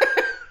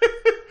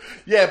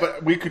 Yeah,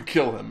 but we could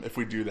kill him if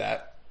we do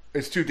that.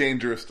 It's too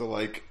dangerous to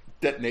like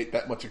detonate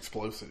that much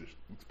explosion.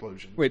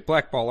 Wait,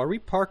 Blackball, are we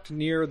parked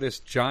near this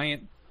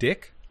giant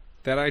dick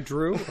that I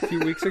drew a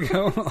few weeks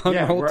ago on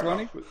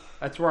Roll20?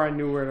 That's where I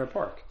knew where to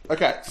park.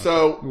 Okay,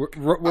 so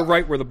we're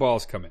right where the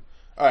balls come in.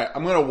 All right,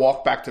 I'm going to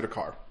walk back to the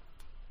car.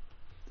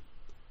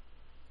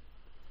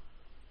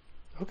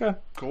 Okay.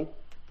 Cool.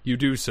 You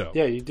do so.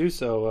 Yeah, you do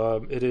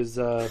so. It is...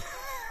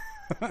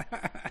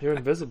 you're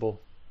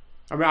invisible.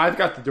 I mean, I've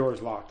got the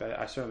doors locked.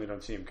 I certainly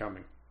don't see him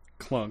coming.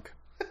 Clunk.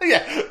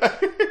 Yeah.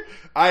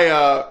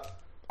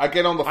 I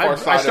get on the far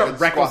side. I start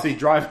recklessly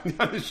driving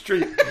down the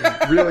street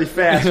really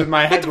fast with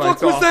my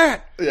headlights off. What the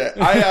fuck was that?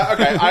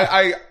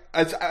 Yeah.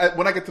 I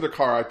when I get to the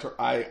car,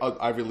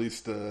 I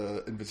release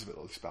the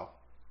invisibility spell.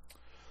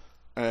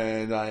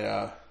 And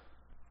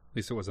At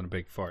least it wasn't a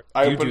big fart.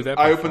 I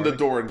open the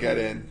door and get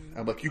in.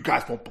 I'm like, you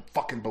guys won't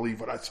fucking believe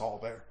what I saw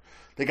there.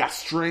 They got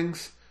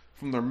strings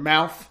from their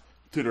mouth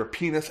to their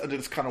penis, and they're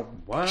just kind of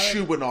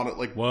chewing on it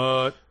like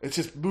what? It's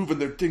just moving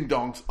their ding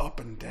dongs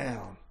up and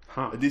down.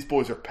 And these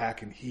boys are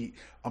packing heat.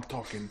 I'm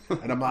talking,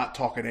 and I'm not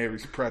talking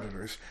Ares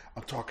Predators.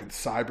 I'm talking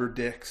cyber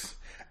dicks.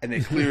 And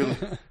they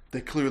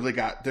clearly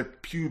got, their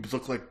pubes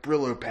look like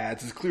Brillo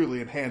pads. It's clearly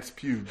enhanced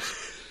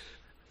pubes.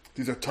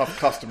 These are tough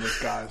customers,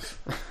 guys.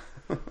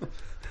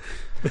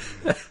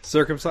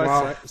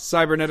 Circumcised,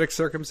 cybernetic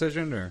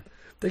circumcision, or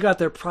They got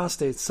their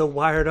prostates so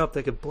wired up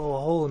they could blow a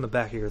hole in the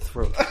back of your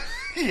throat.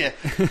 Yeah,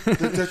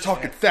 they're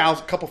talking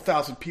couple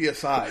thousand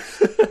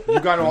psi's. You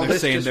got all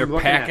this saying just they're from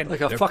looking at it. packing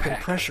Like a They're fucking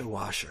packing. pressure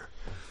washer.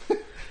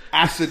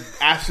 Acid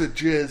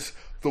jizz,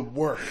 the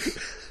works.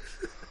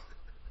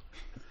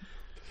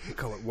 We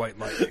call it white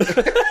light.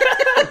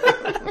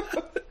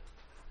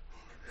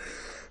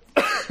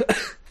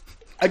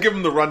 I give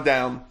them the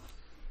rundown.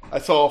 I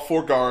saw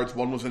 4 guards.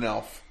 One was an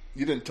elf.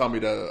 You didn't tell me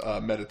the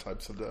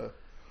metatypes of the.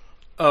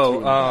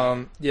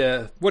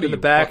 Yeah. What in are the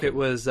you, back? fucking- It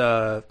was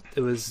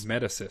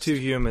Medicist. 2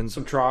 humans,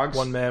 Some trogs.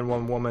 1 man,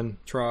 1 woman.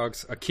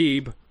 Trogs. A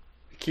keeb.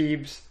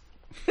 Keebs.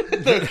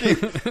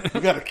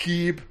 We got a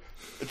keeb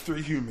and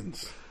 3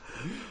 humans.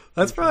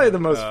 That's probably the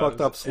most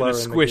fucked up slur and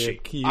a in the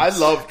squishy. game. I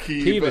love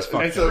keeb. Keeb is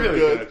fucking It's so really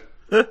good.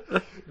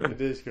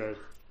 It is good.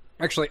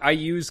 Actually, I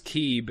use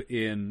keeb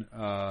in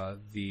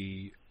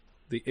the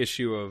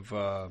issue of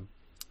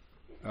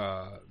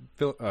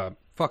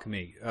fuck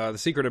me, The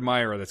Secret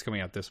Admirer that's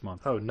coming out this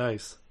month. Oh,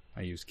 nice.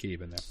 I use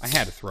keeb in there. I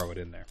had to throw it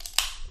in there.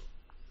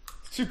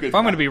 Too good. If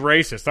I'm going to be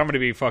racist, I'm going to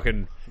be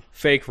fucking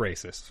fake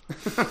racist.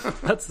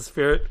 That's the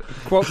spirit.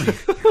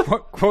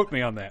 Quote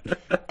me on that.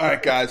 All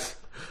right, guys.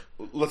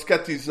 Let's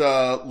get these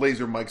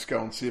laser mics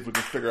going. See if we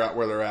can figure out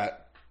where they're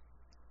at.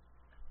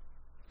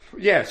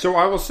 Yeah, so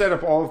I will set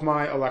up all of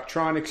my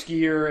electronics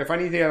gear. If I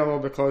need to get a little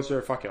bit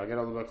closer, fuck it, I'll get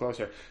a little bit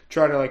closer.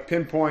 Try to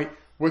pinpoint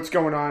what's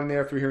going on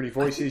there. If we hear any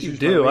voices, You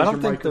use my do. I laser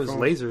don't think those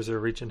microphone. lasers are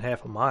reaching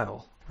half a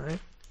mile, right?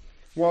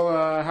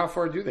 Well, how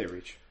far do they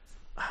reach?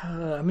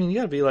 I mean, you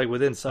got to be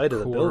within sight of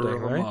the Quarter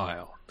building, of a right?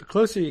 mile. The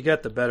closer you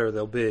get, the better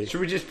they'll be. Should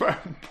we just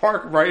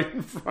park right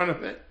in front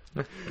of it?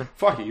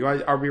 Fuck it, you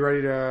guys, are we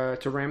ready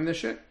to ram this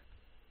shit?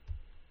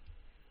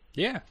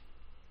 Yeah,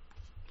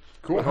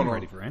 Cool. I'm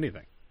ready for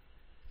anything.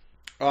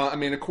 I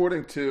mean,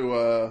 according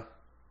to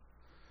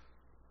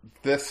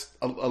this,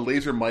 a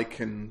laser mic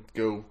can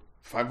go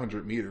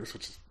 500 meters,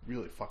 which is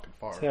really fucking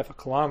far. It's half a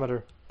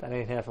kilometer. That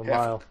ain't half a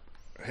mile.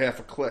 Half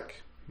a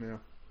click. Yeah.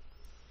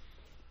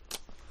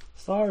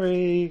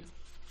 Sorry.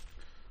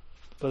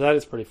 But that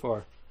is pretty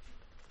far.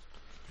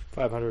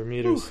 500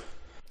 meters. Ooh.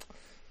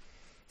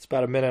 It's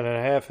about a minute and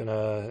a half in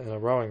a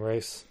rowing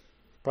race.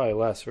 Probably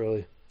less,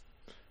 really.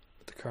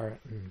 With the current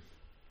and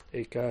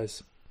 8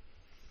 guys.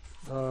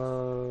 I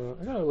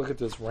gotta look at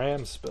this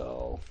ram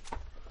spell.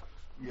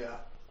 Yeah.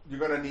 You're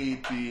going to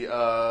need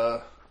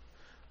the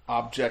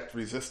object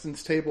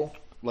resistance table.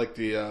 Like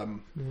the...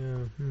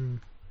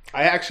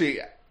 I actually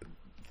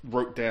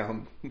wrote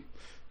down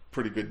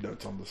pretty good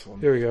notes on this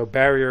one. Here we go.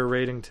 Barrier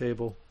rating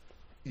table.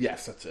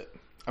 Yes, that's it.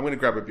 I'm going to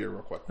grab a beer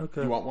real quick.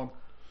 Okay. You want one?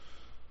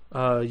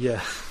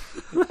 Yeah.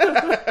 Let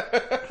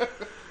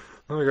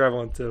me grab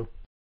one too.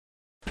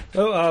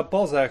 Oh,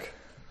 Balzac.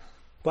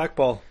 Black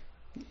Ball.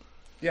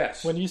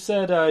 Yes. When you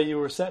said you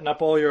were setting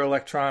up all your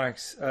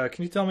electronics,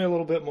 can you tell me a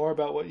little bit more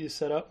about what you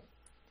set up?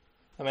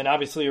 I mean,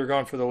 obviously you were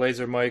going for the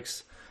laser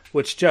mics,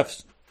 which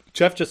Jeff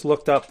just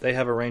looked up. They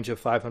have a range of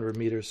 500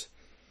 meters.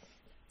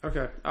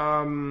 Okay.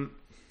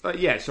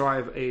 Yeah, so I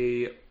have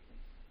a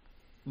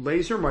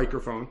laser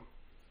microphone.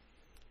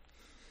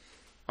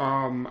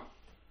 I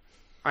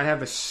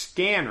have a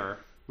scanner,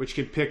 which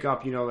can pick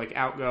up,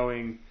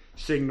 outgoing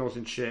signals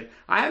and shit.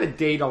 I have a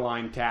data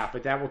line tap,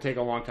 but that will take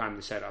a long time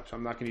to set up, so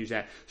I'm not going to use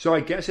that. So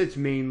I guess it's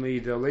mainly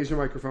the laser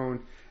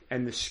microphone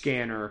and the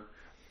scanner.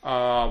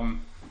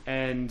 And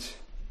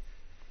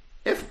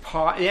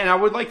I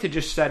would like to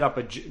just set up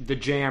the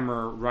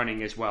jammer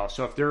running as well.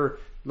 So if they're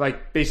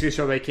basically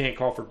so they can't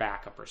call for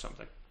backup or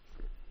something.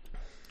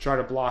 Try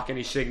to block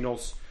any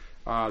signals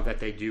that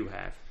they do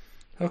have.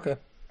 Okay.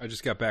 I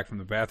just got back from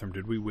the bathroom.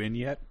 Did we win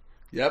yet?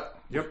 Yep.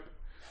 Yep.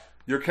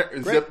 Your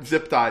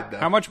zip died, though.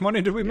 How much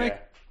money did we make?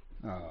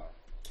 Yeah.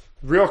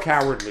 Real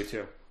cowardly,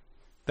 too.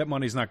 That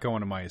money's not going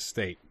to my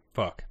estate.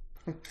 Fuck.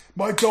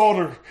 My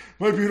daughter.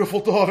 My beautiful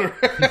daughter.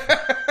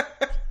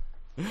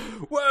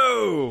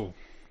 Whoa!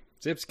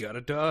 Zip's got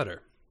a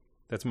daughter.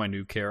 That's my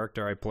new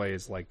character. I play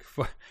as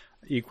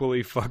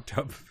equally fucked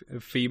up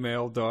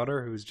female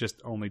daughter who's just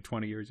only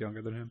 20 years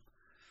younger than him.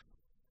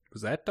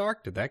 Was that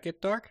dark? Did that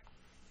get dark?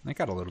 That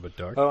got a little bit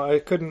dark.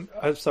 Oh,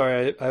 I'm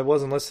sorry. I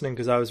wasn't listening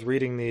because I was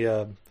reading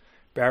the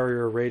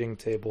barrier rating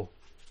table.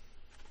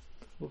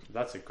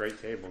 That's a great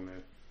table,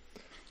 man.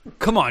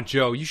 Come on,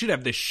 Joe. You should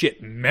have this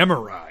shit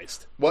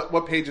memorized.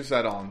 What page is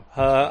that on?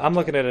 I'm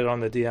looking at it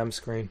on the DM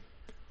screen.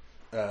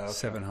 Okay.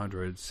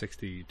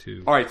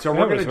 762. All right, so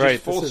we're going to just right.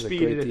 full This is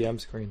speed a great it. DM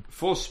screen.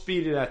 Full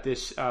speed it at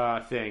this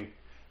thing.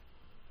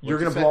 You're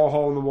What'd going to you blow a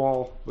hole in the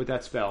wall with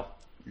that spell.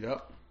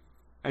 Yep.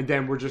 And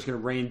then we're just going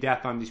to rain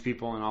death on these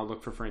people, and I'll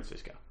look for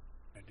Francisco.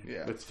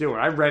 Yeah. Let's do it.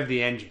 I rev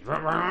the engine.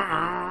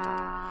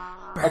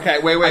 Okay,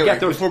 wait. I get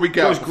those, before we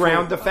go, those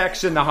ground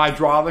effects in the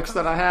hydraulics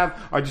that I have.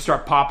 I just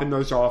start popping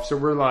those off. So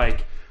we're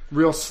like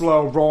real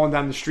slow rolling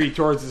down the street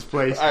towards this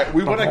place. All right,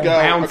 we want to go.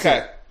 Bouncing.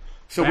 Okay,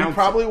 so we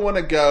probably want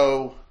to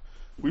go.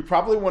 We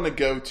probably want to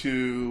go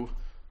to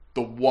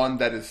the one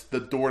that is the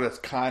door that's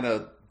kind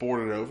of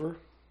boarded over,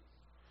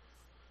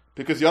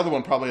 because the other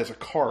one probably has a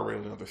car right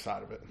on the other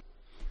side of it.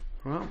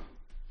 Well,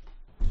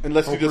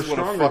 unless you just want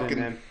to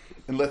fucking.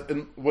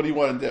 And what do you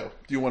want to do?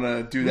 Do you want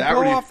to do that?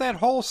 Blow off that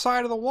whole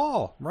side of the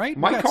wall, right?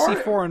 My got car,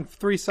 C4 on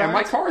 3 sides. And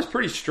my car is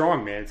pretty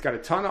strong, man. It's got a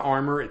ton of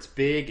armor. It's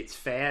big. It's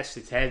fast.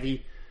 It's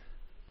heavy.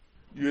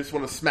 You just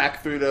want to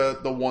smack through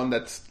the one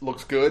that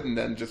looks good, and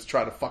then just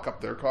try to fuck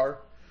up their car.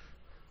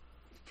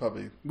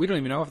 Probably. We don't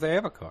even know if they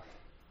have a car.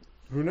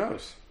 Who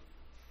knows?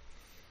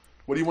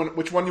 What do you want?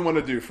 Which one do you want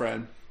to do,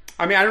 friend?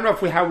 I mean, I don't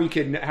know how we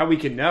can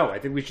know. I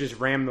think we should just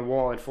ram the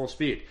wall at full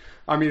speed.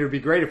 I mean, it would be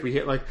great if we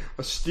hit like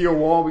a steel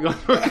wall. We got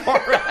into a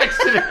car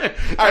accident.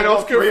 All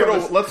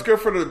right, let's go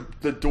for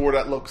the door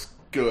that looks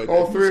good.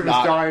 All three of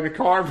us die in a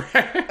car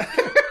wreck.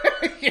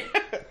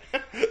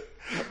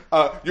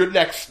 Your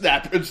neck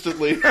snap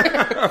instantly from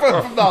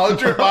the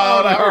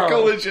 100-mile-an-hour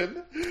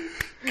collision.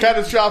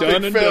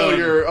 Catastrophic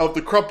failure of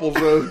the crumple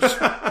zones.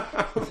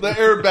 The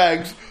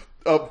airbags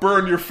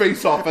burn your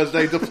face off as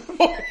they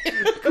deploy.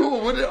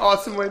 Cool, what an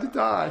awesome way to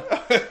die.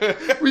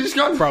 We just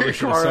got probably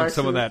should have sunk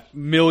some of that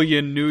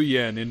million new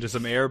yen into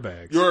some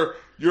airbags.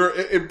 Your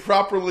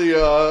improperly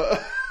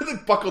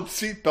buckled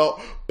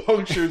seatbelt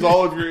punctures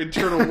all of your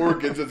internal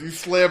organs as you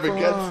slam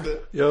against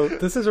it. Yo,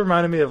 this is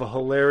reminding me of a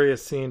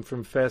hilarious scene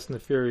from Fast and the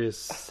Furious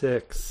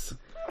 6.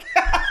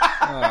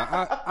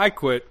 I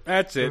quit.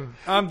 That's it.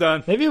 I'm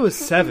done. Maybe it was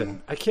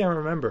 7. I can't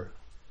remember.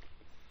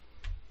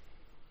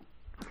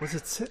 Was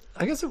it 6?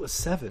 I guess it was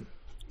 7.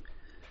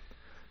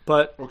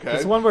 But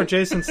it's one where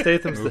Jason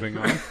Statham's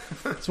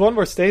it's one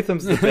where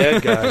Statham's the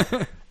bad guy,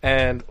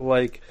 and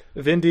like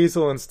Vin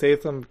Diesel and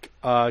Statham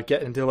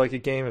get into like a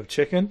game of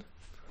chicken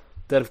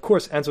that, of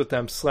course, ends with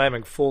them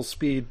slamming full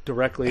speed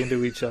directly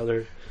into each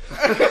other,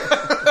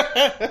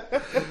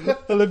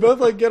 and they both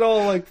like get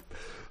all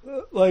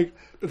like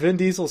Vin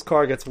Diesel's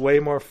car gets way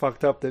more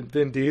fucked up than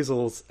Vin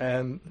Diesel's,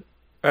 and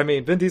I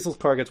mean Vin Diesel's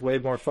car gets way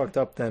more fucked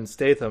up than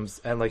Statham's,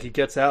 and like he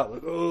gets out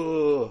like,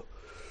 oh,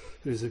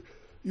 he's like,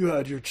 you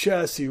had your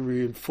chassis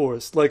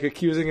reinforced, like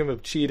accusing him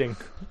of cheating,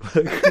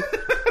 like,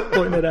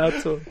 pointing it out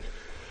to him.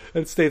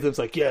 And Statham's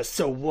like, yeah,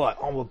 so what?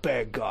 I'm a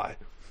bad guy.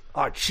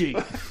 I cheat.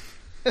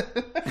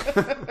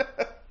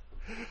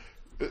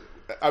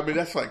 I mean,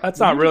 that's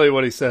not really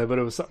what he said, but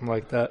it was something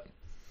like that.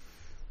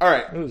 All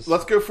right,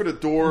 let's go for the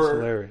door.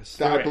 Hilarious.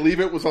 I believe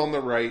it was on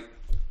the right.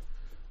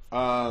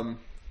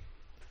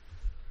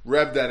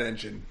 Rev that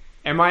engine.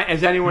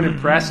 Is anyone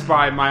impressed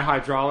by my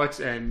hydraulics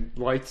and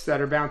lights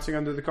that are bouncing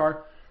under the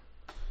car?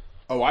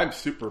 Oh, I'm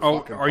super.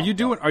 Fucking are you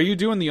doing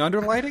the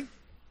underlighting?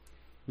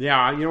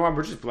 Yeah, you know what?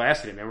 We're just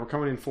blasting it, man. We're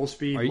coming in full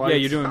speed. Yeah,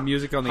 you're doing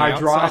music on the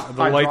outside.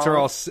 The lights are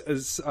all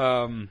synced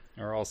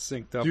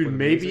up. Dude,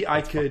 maybe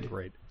I could.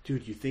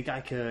 Dude, you think I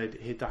could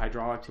hit the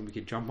hydraulics and we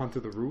could jump onto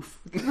the roof?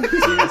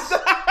 Yes,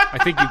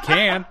 I think you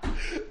can.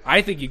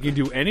 I think you can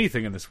do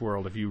anything in this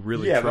world if you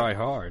really try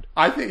hard.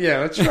 I think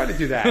let's try to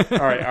do that. All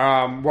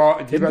right.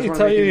 Well, didn't he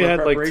tell you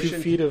had like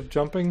 2 feet of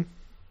jumping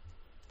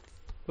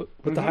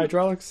with the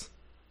hydraulics?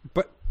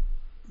 But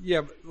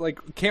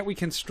like, can't we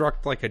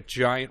construct like a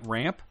giant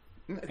ramp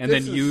and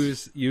then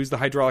use the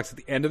hydraulics at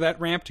the end of that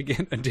ramp to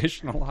get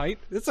additional height?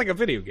 It's like a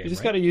video game. You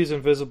just got to use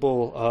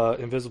invisible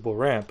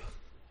ramp.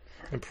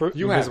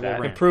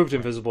 Improved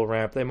invisible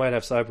ramp. They might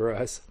have cyber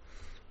eyes.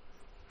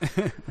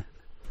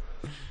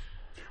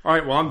 All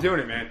right, well, I'm doing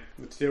it, man.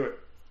 Let's do it.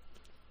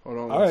 Hold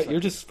on. All right, you're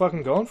just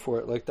fucking going for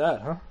it like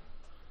that, huh?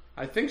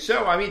 I think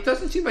so. I mean, it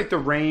doesn't seem like the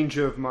range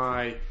of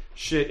my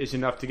shit is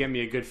enough to get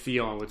me a good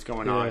feel on what's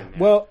going on. In there.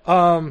 Well,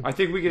 I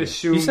think we could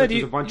assume that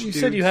there's a bunch of dudes.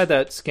 You said you had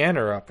that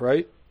scanner up,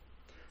 right?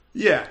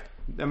 Yeah.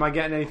 Am I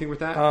getting anything with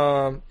that?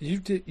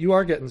 You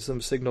are getting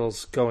some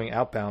signals going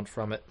outbound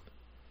from it.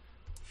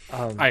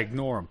 I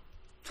ignore them.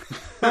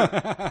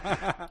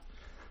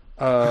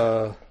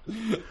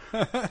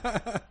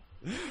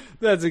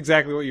 That's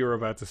exactly what you were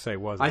about to say,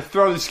 wasn't it? I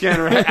throw the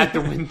scanner at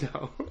the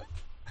window.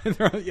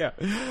 Yeah,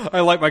 I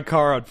light my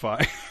car on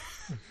fire.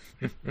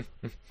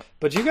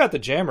 But you got the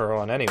jammer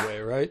on anyway,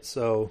 right?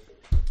 So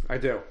I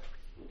do.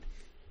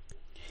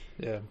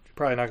 Yeah, you're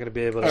probably not going to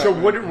be able to. So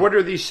what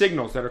are these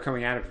signals that are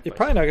coming out of it? You're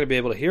probably not going to be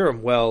able to hear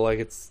them well. Like,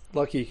 it's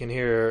lucky you can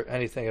hear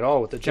anything at all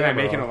with the jammer. Can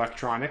I make an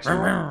electronics?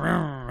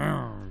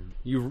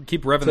 You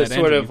keep revving that engine.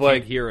 Sort of you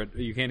can't hear it.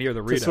 You can't hear the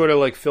readout. To sort of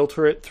like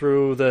filter it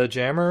through the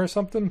jammer or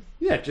something.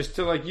 Yeah, just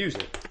to like use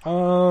it.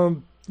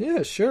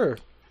 Yeah, sure.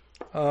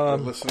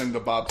 Listening to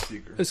Bob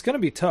Seger. It's going to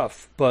be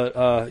tough,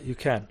 but you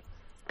can.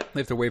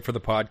 They have to wait for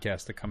the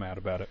podcast to come out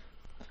about it.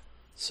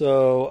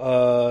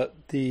 So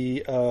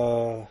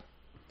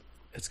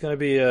it's going to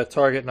be a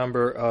target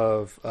number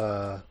of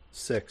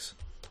 6.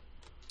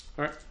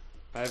 All right,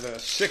 I have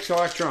 6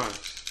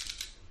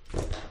 electrons.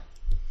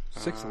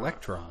 6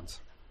 electrons.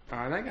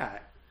 And I got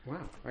it. Wow,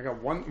 I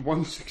got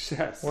one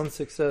success. One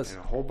success. And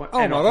a whole bunch. Oh,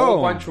 and my a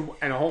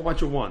whole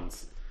bunch of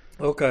ones.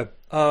 Okay.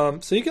 So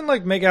you can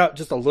like make out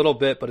just a little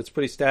bit, but it's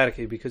pretty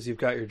staticky because you've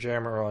got your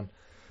jammer on.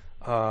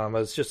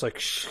 It's just like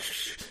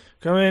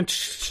come in,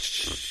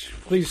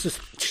 please just.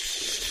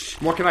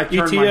 What can I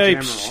turn ETA, my jammer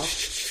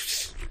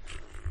off?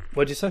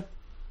 What'd you say?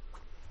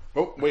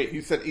 Oh wait,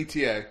 he said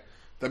ETA.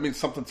 That means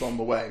something's on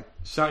the way.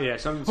 So yeah,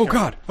 something's Oh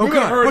coming. God! Oh We're gonna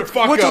God! hurry the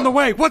fuck What's up. on the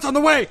way? What's on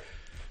the way?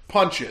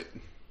 Punch it.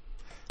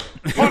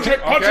 Punch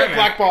it,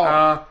 black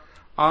ball.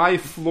 I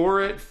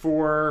floor it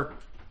for.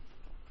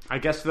 I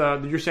guess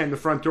you're saying the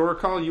front door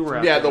call. You were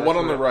at Yeah, the one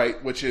on the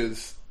right, which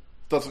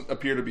doesn't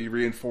appear to be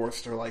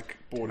reinforced or like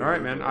boarded. All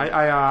right, man.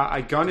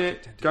 I gun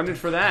it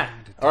for that.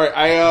 All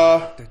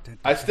right,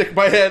 I stick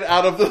my head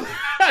out of the.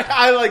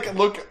 I like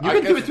look. You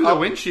can do it through the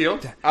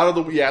windshield. Out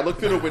of the I look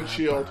through the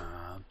windshield,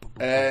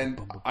 and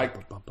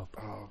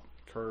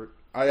Kurt.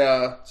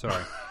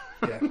 Sorry.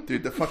 Yeah,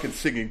 dude, the fucking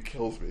singing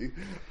kills me.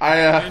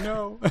 I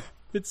know.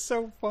 It's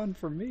so fun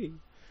for me.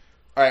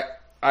 All right,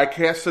 I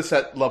cast this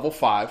at level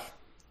 5.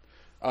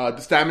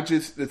 This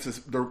damages.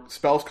 The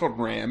spell's called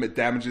Ram. It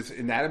damages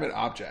inanimate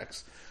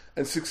objects,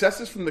 and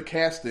successes from the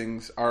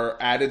castings are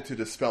added to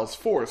the spell's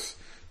force,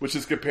 which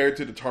is compared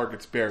to the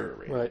target's barrier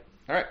rate. Right.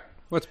 All right.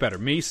 What's better,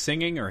 me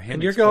singing or him?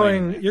 And you're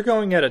explaining?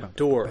 going at a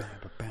door.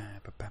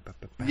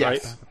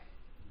 Yes. Right?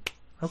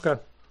 Okay.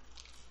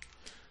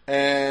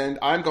 And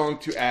I'm going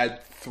to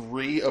add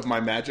 3 of my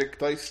magic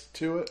dice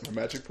to it, my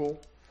magic pool.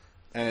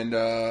 And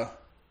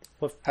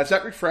has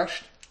that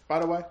refreshed, by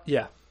the way?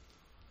 Yeah.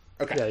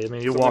 Okay. Yeah, I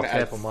mean, you So walked I'm gonna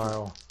half a add-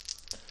 mile.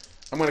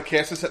 I'm going to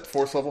cast this at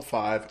force level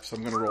 5, so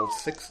I'm going to roll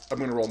 6. I'm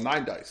going to roll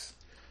 9 dice.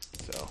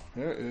 So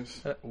there it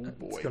is. Oh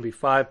boy. It's going to be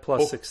 5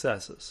 plus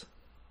successes.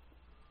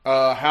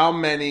 How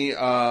many?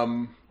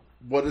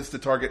 What is the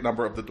target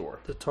number of the door?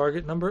 The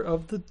target number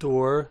of the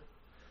door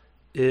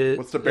is...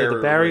 What's the barrier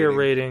the barrier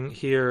rating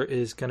here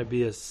is going to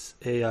be a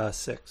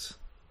 6.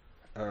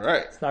 All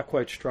right. It's not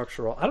quite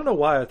structural. I don't know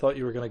why I thought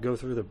you were going to go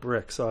through the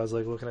brick, so I was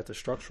like looking at the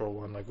structural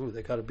one, like, ooh,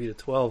 they got to beat a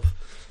 12.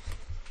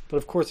 But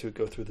of course you would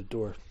go through the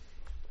door.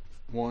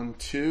 1,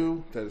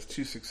 2. That is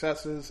 2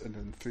 successes, and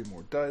then 3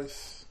 more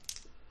dice.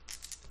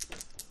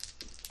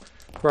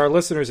 For our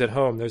listeners at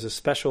home, there's a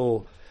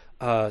special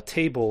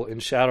table in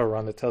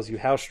Shadowrun that tells you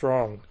how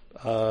strong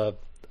a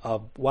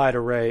wide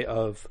array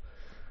of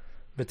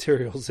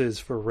materials is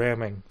for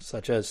ramming,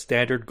 such as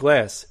standard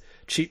glass,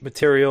 cheap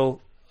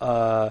material,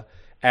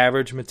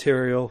 average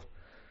material,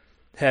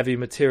 heavy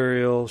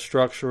material,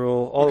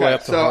 structural, all the way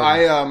up to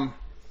hardness.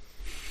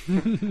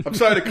 I'm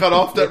sorry to cut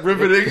off that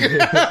riveting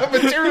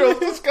materials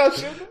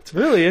discussion. It's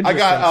really interesting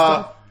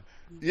stuff.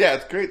 Yeah,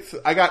 it's great.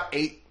 So I got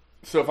 8.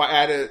 So if I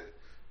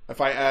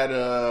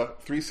add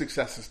 3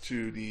 successes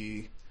to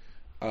the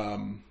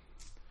 5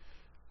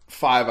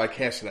 I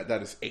casted at,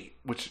 that is 8,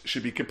 which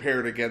should be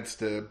compared against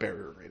the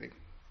barrier rating.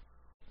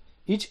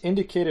 Each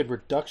indicated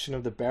reduction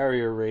of the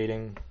barrier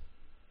rating.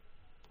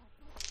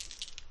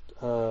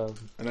 And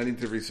I need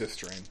to resist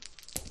drain.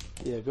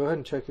 Yeah, go ahead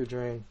and check your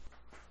drain.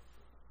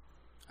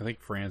 I think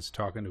Fran's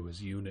talking to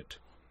his unit.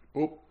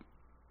 Oop.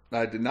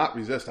 I did not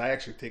resist. I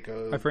actually take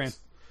Hi, Fran.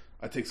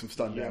 I take some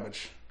stun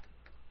damage.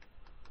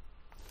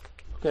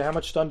 Okay, how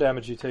much stun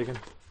damage you taking?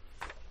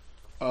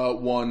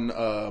 1.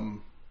 I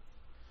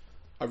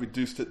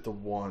reduced it to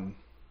 1.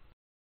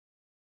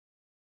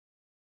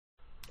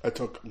 I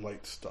took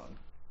light stun.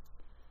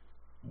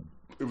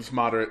 It was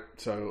moderate,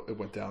 so it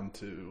went down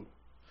to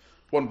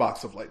 1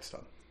 box of light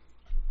stun.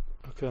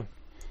 Okay.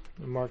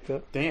 Mark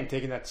that. Damn,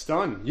 taking that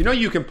stun. You know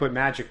you can put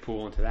magic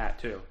pool into that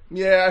too.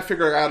 Yeah, I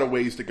figure out a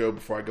ways to go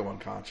before I go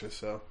unconscious.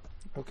 So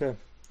Okay.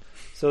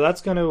 So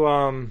that's going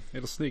to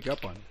It'll sneak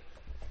up on you.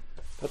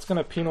 that's going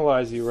to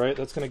penalize you, right?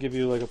 That's going to give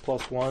you like a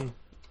 +1.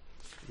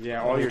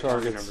 Yeah, all your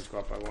target targets. numbers go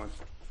up by 1.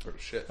 oh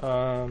shit.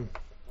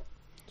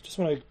 Just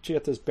want to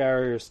get this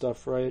barrier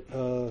stuff right.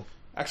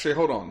 Actually,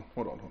 hold on.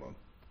 It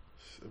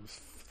was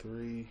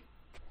 3.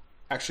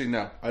 Actually,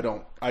 no, I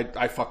don't.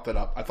 I fucked it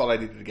up. I thought I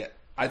needed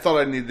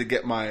to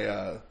get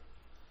my.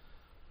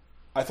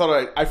 I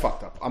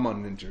fucked up. I'm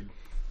uninjured.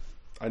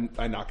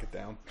 I knock it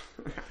down.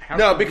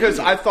 because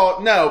I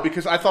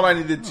thought I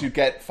needed to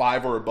get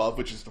 5 or above,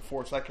 which is the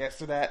force I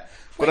casted at.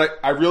 But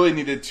I really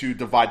needed to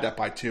divide that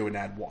by 2 and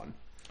add 1,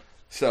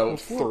 so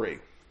 3.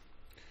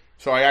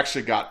 So I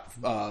actually got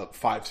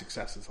 5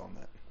 successes on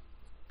that.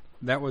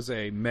 That was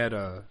a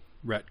meta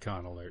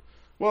retcon alert.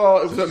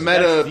 Well, it was a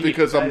meta That's deep.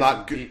 because That I'm is not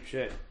some good. deep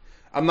shit.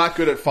 I'm not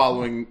good at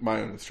following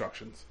my own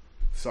instructions.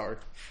 Sorry.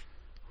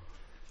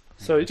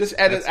 so Just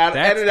edit That's out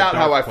the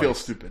how I dark feel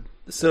place. stupid.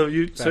 so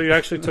you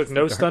actually took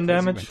no stun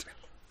damage?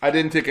 I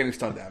didn't take any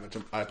stun damage.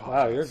 I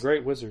apologize. Wow, you're a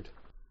great wizard.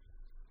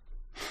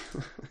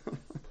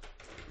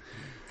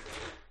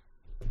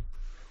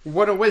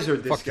 What a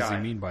wizard this What guy. does he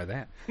mean by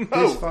that?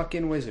 This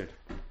fucking wizard.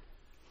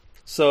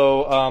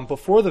 So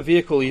before the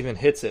vehicle even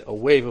hits it, a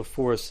wave of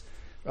force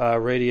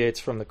radiates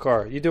from the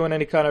car. You doing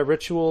any kind of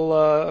ritual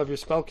of your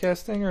spell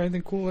casting or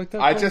anything cool like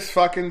that? I Paul? just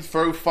fucking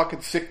throw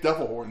fucking sick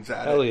devil horns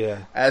at Hell it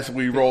yeah. as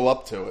we roll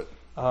up to it.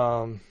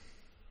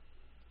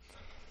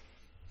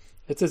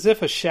 It's as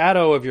if a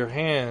shadow of your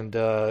hand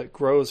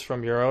grows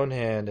from your own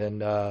hand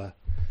and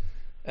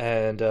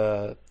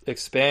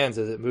expands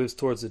as it moves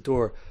towards the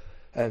door,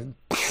 and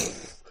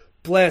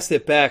blast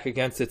it back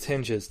against its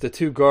hinges. The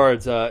two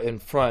guards in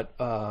front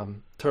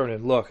turn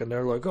and look, and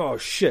they're like, "Oh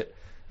shit!"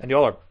 And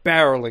y'all are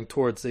barreling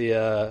towards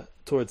the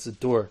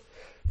door.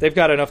 They've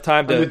got enough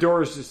time to. And the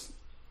door is just.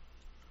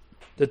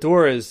 The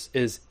door is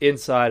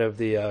inside of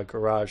the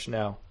garage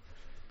now.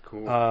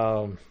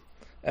 Cool.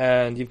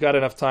 And you've got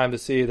enough time to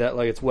see that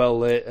like it's well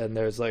lit, and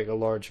there's like a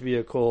large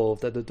vehicle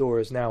that the door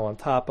is now on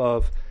top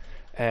of,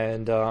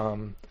 and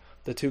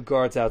the two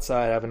guards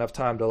outside have enough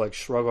time to like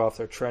shrug off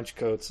their trench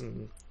coats,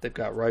 and they've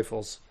got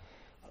rifles.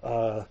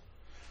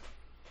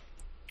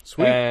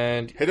 Sweet.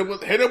 And Hit him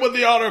with the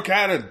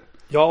autocannon.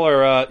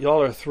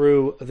 y'all are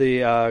through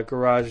the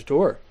garage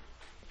door.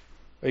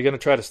 Are you going to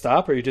try to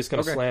stop, or are you just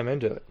going to slam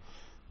into it?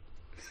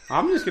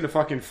 I'm just gonna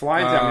fucking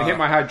fly down and hit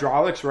my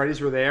hydraulics right as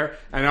we're there,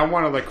 and I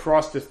want to like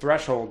cross the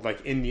threshold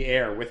like in the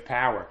air with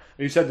power.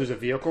 You said there's a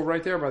vehicle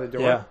right there by the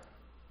door. Yeah.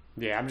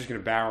 Yeah, I'm just gonna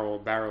barrel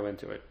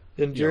into it.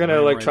 And you're going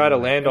to like try to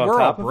land on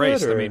top of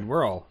it? Or? I mean,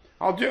 we're all.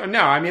 I'll do.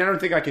 No, I mean I don't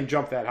think I can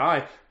jump that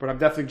high, but I'm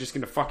definitely just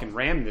gonna fucking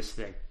ram this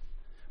thing.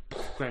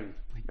 And,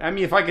 I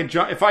mean, if I could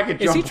jump, Is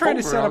he trying to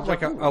over, set I'll up like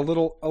jump a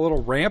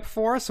little ramp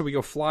for us so we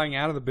go flying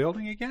out of the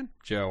building again?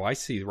 Joe, I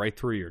see right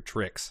through your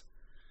tricks.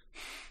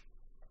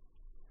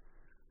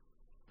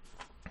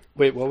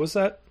 Wait, what was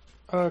that,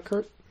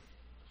 Kurt?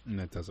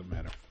 That doesn't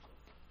matter.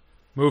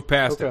 Move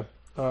past it.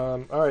 All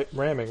right,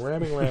 ramming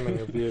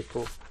a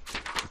vehicle.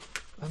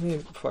 I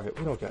mean, fuck it.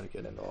 We don't got to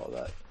get into all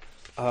that.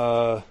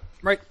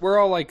 Right, we're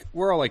all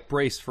like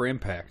braced for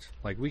impact.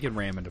 Like we can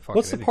ram into fucking.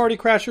 What's the party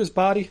crasher's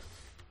body?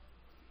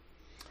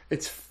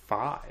 It's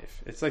 5.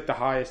 It's like the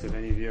highest of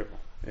any vehicle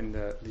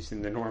at least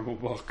in the normal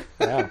book.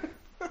 Wow.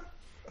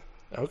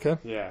 Okay.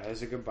 Yeah, it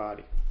has a good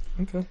body.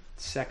 Okay.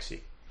 It's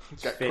sexy.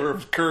 It's got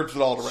curves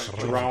in all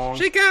directions. Strong.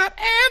 She got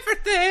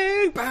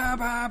everything.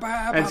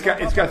 And it's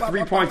got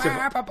 3 points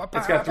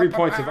of 3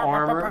 points of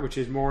armor, which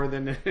is more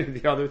than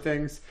the other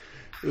things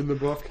in the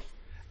book.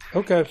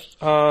 Okay.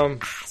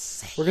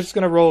 We're just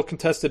gonna roll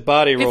contested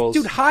body rolls.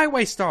 Dude,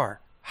 Highway Star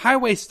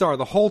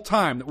the whole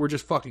time that we're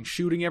just fucking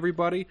shooting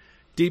everybody.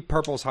 Deep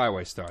Purple's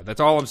Highway Star.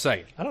 That's all I'm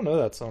saying. I don't know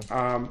that song.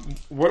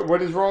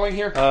 What is rolling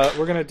here?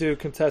 We're gonna do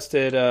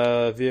contested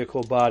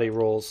vehicle body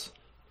rolls,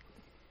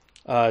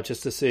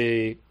 just to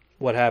see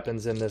what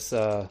happens in this.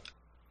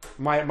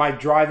 My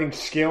driving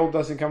skill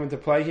doesn't come into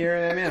play here,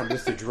 man. I'm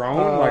just a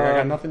drone. Like I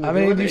got nothing to do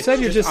with it. You said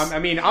you're just.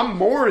 I'm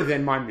more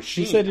than my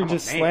machine. You said you're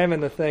just slamming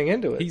the thing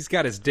into it. He's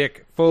got his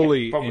dick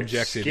fully but with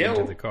injected skill.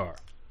 into the car.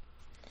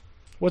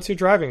 What's your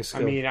driving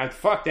skill? I mean,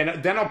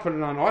 then I'll put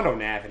it on auto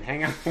nav and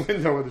hang out the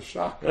window with a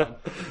shotgun.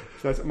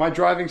 So my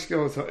driving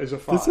skill is a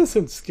 5. This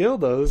isn't skill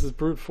though. This is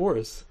brute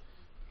force.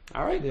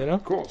 All right, You know?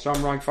 cool. So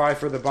I'm rolling 5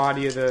 for the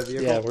body of the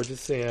vehicle. Yeah, we're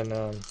just seeing.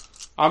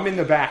 I'm in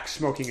the back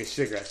smoking a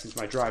cigarette since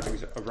my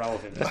driving's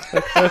irrelevant. But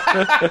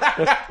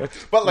like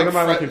What am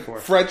I looking for?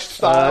 French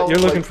style. You're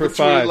looking like, for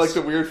between, 5s. Like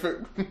the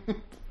weird.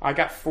 I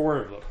got 4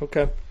 of them,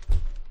 Okay.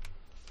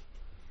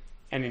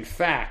 and in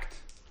fact,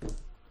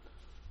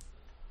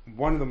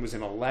 one of them was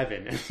an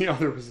 11, and the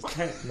other was a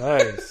 10.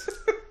 Nice.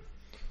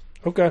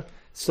 Okay.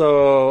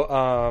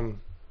 So,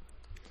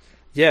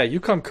 yeah, you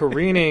come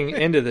careening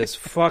into this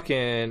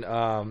fucking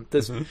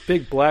this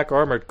big black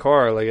armored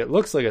car. Like it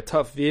looks like a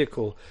tough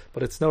vehicle,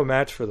 but it's no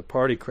match for the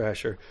party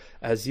crasher.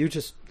 As you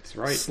just That's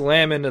right.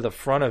 slam into the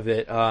front of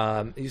it,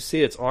 you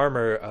see its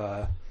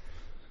armor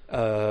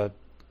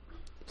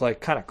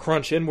like kind of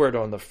crunch inward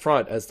on the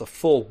front as the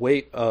full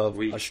weight of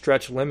a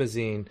stretch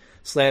limousine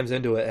slams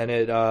into it, and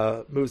it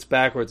moves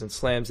backwards and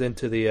slams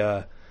into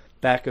the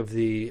back of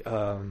the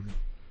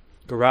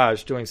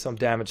garage, doing some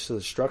damage to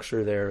the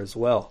structure there as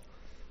well.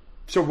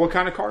 So what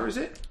kind of car is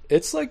it?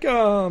 It's like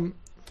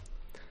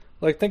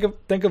think of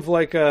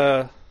like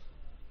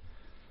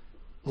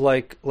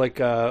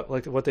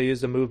what they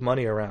use to move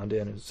money around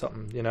in or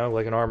something, you know,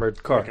 like an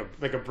armored car.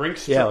 Like a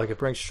Brinks Yeah, truck. like a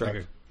Brinks truck.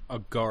 Like a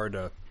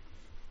Garda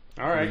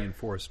All right.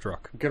 reinforced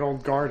truck. Good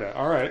old Garda.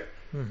 All right.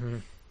 Mm-hmm.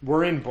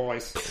 We're in,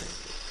 boys.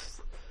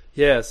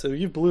 Yeah, so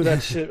you blew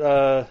that shit.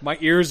 My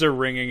ears are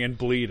ringing and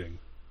bleeding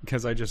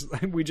because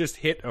we just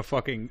hit a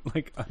fucking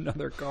like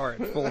another car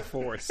at full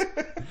force.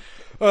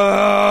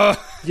 Yeah,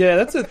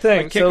 that's the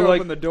thing. Kick So open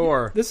like the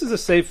door. this is a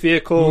safe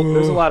vehicle.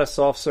 There's a lot of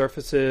soft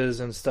surfaces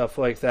and stuff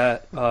like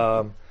that.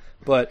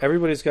 But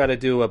everybody's got to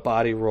do a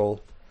body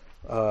roll.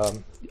 I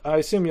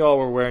assume you all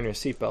were wearing your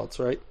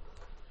seatbelts, right?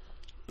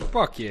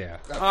 Fuck yeah!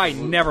 I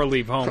never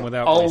leave home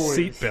without my Always.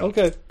 seatbelt.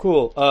 Okay,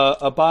 cool.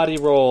 A body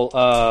roll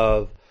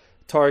of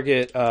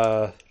target.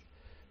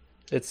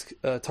 It's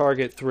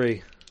target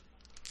 3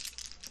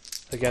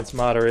 against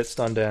moderate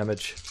stun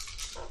damage.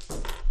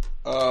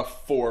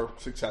 4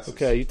 successes.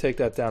 Okay, you take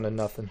that down to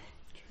nothing.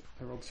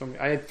 I rolled so many.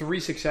 I had 3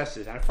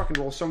 successes. I fucking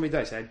rolled so many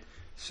dice. I had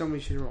so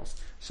many shitty rolls.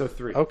 So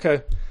 3.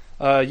 Okay,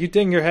 you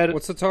ding your head.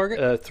 What's the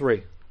target?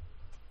 3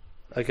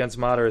 against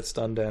moderate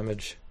stun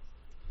damage.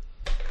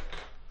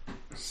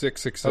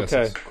 6 successes.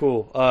 Okay,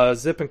 cool.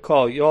 Zip and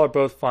Call, you all are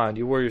both fine.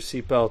 You wore your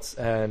seatbelts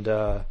and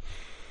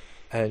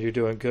you're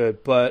doing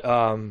good. But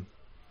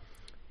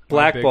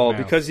Blackball,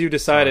 because you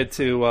decided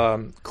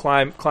to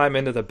climb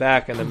into the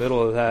back in the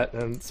middle of that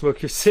and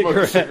smoke your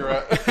cigarette.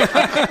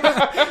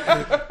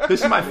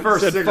 This is my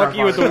first cigarette. Fuck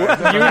you at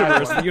the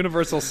universe. The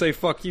universe will say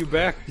 "fuck you"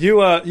 back.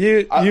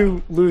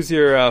 You lose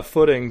your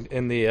footing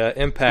in the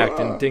impact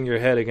and ding your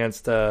head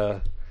against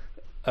the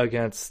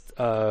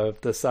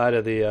side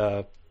of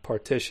the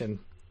partition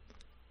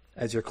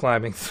as you're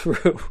climbing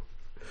through.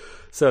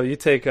 So you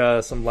take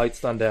some light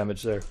stun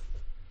damage there.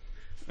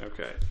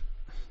 Okay.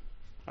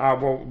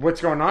 Well,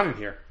 what's going on in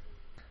here?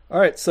 All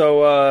right,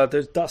 so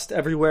there's dust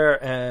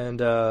everywhere, and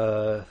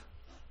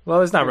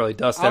there's not really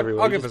dust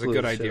everywhere. I'll give us a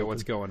good idea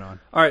what's going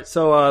on. All right,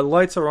 so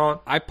lights are on.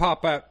 I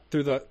pop out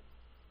through the.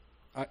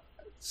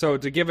 So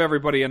to give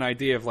everybody an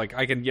idea of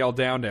I can yell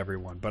down to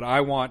everyone, but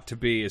I want to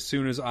be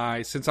since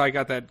I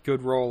got that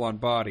good roll on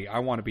body, I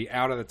want to be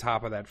out of the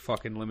top of that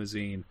fucking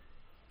limousine,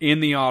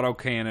 in the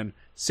autocannon,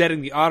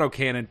 setting the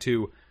autocannon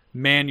to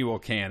manual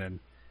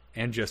cannon.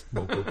 And just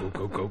go.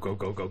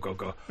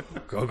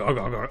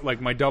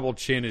 Like my double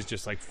chin is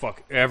just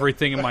fuck.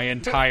 Everything in my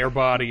entire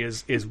body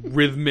is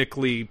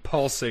rhythmically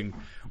pulsing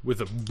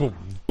with a boom,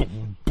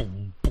 boom,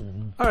 boom,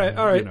 boom. All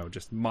right.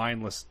 Just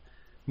mindless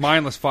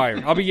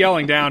fire. I'll be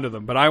yelling down to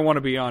them, but I want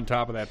to be on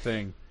top of that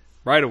thing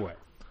right away.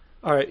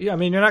 All right. Yeah, I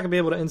mean, you're not gonna be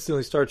able to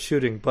instantly start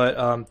shooting,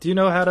 but do you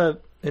know how to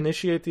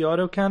initiate the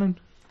autocannon?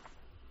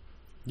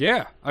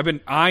 Yeah, I've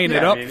been eyeing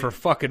it up for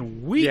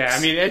fucking weeks. Yeah, I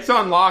mean, it's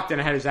unlocked and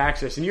it has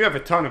access, and you have a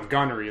ton of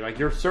gunnery.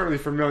 You're certainly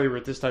familiar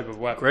with this type of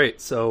weapon. Great.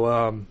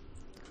 So,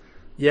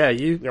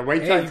 you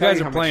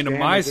guys are playing to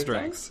my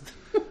strengths.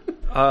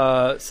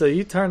 So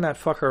you turn that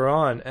fucker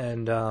on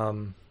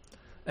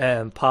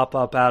and pop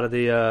up out of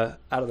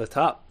the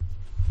top,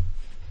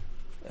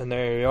 and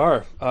there you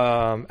are.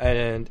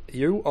 And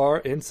you are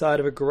inside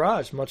of a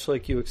garage, much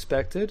like you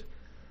expected.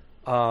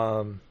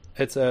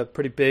 It's a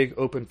pretty big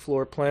open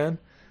floor plan.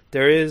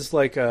 There is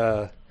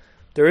a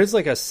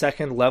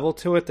second level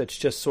to it that's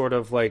just sort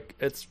of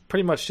it's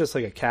pretty much just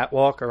like a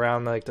catwalk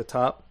around the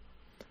top.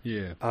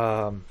 Yeah.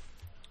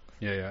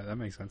 Yeah, that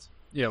makes sense.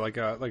 Yeah, like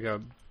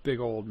a big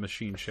old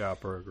machine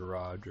shop or a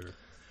garage or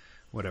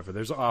whatever.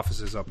 There's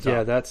offices up top.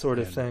 Yeah, that sort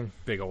of thing.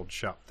 Big old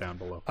shop down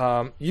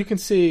below. You can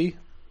see.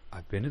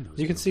 I've been in those.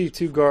 You can see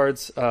two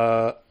guards,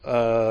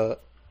 an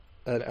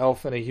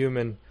elf and a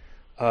human,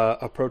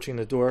 approaching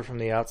the door from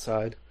the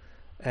outside,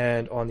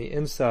 and on the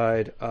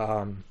inside,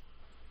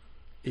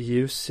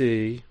 you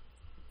see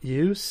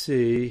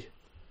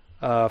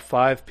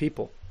 5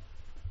 people.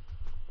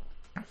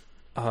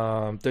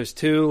 There's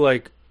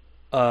 2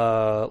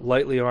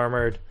 lightly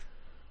armored,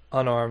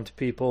 unarmed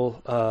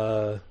people,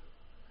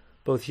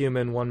 both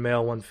human, 1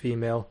 male, 1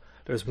 female.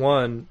 There's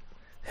 1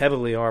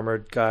 heavily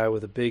armored guy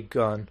with a big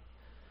gun.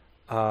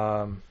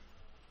 And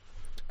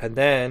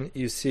then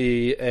you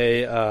see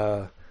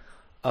a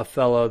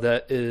fellow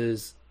that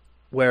is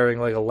wearing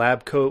a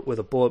lab coat with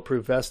a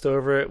bulletproof vest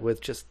over it with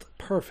just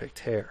perfect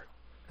hair.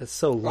 It's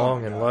so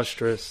long and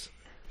lustrous.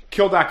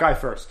 Kill that guy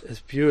first.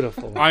 It's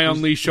beautiful. I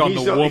unleash on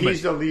the woman.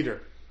 He's the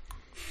leader.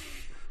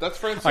 That's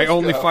Francisco. I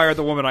only fire at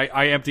the woman.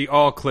 I empty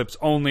all clips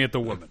only at the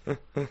woman.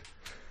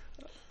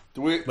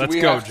 Let's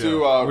go,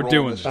 Joe. We're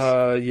doing this.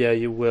 Yeah,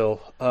 you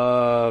will.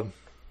 Yeah.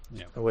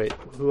 Oh, wait,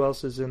 who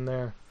else is in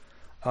there?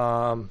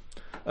 Oh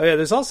yeah,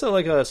 there's also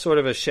a sort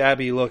of a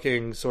shabby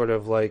looking sort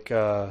of looks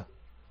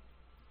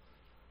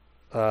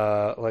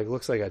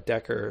like a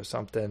Decker or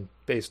something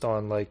based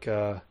on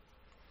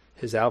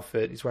his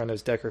outfit. He's wearing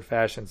those Decker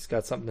fashions. He's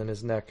got something in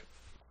his neck.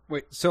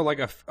 Wait, so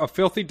a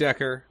filthy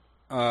Decker,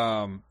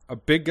 a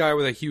big guy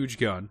with a huge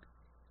gun,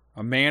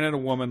 a man and a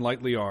woman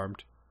lightly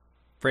armed,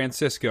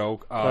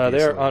 Francisco, obviously.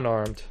 They're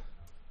unarmed.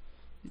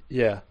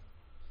 Yeah.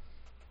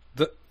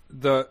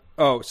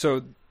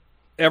 So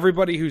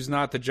everybody who's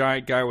not the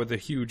giant guy with a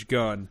huge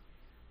gun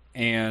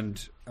and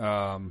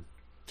 2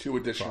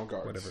 additional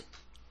guards. Whatever.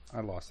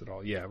 I lost it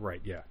all. Yeah,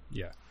 right. Yeah.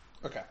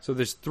 Okay. So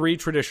there's 3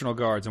 traditional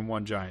guards and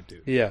 1 giant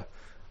dude. Yeah.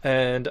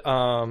 And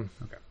okay.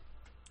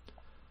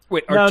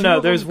 Wait,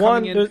 are there's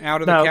one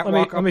out of the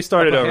catwalk. Let me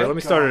start it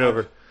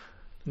over.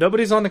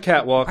 Nobody's on the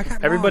catwalk.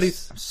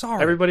 Everybody's lost. I'm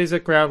sorry. Everybody's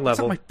at ground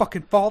level. That's not my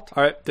fucking fault.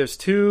 All right, there's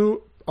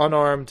 2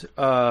 unarmed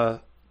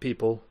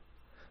people.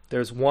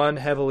 There's 1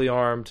 heavily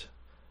armed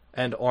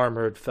and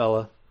armored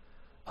fella.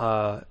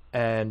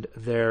 And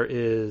there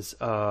is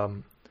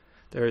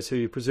who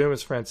you presume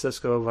is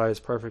Francisco via his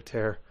perfect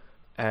hair,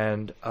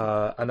 and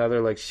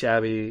another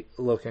shabby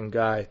looking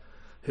guy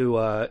who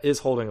is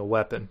holding a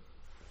weapon.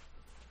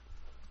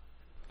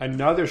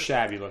 Another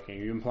shabby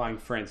looking. Are you implying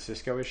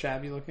Francisco is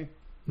shabby looking?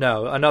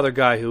 No, another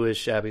guy who is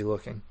shabby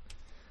looking.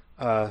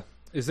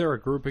 Is there a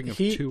grouping of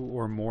 2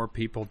 or more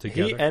people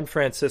together? He and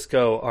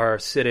Francisco are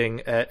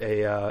sitting at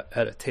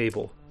a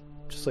table,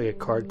 just like a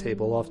card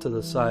table off to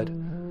the side,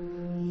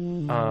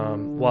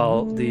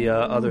 while the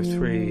other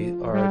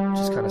 3 are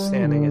just kind of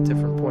standing at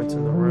different points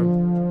in the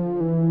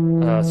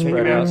room,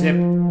 spread out. Zip,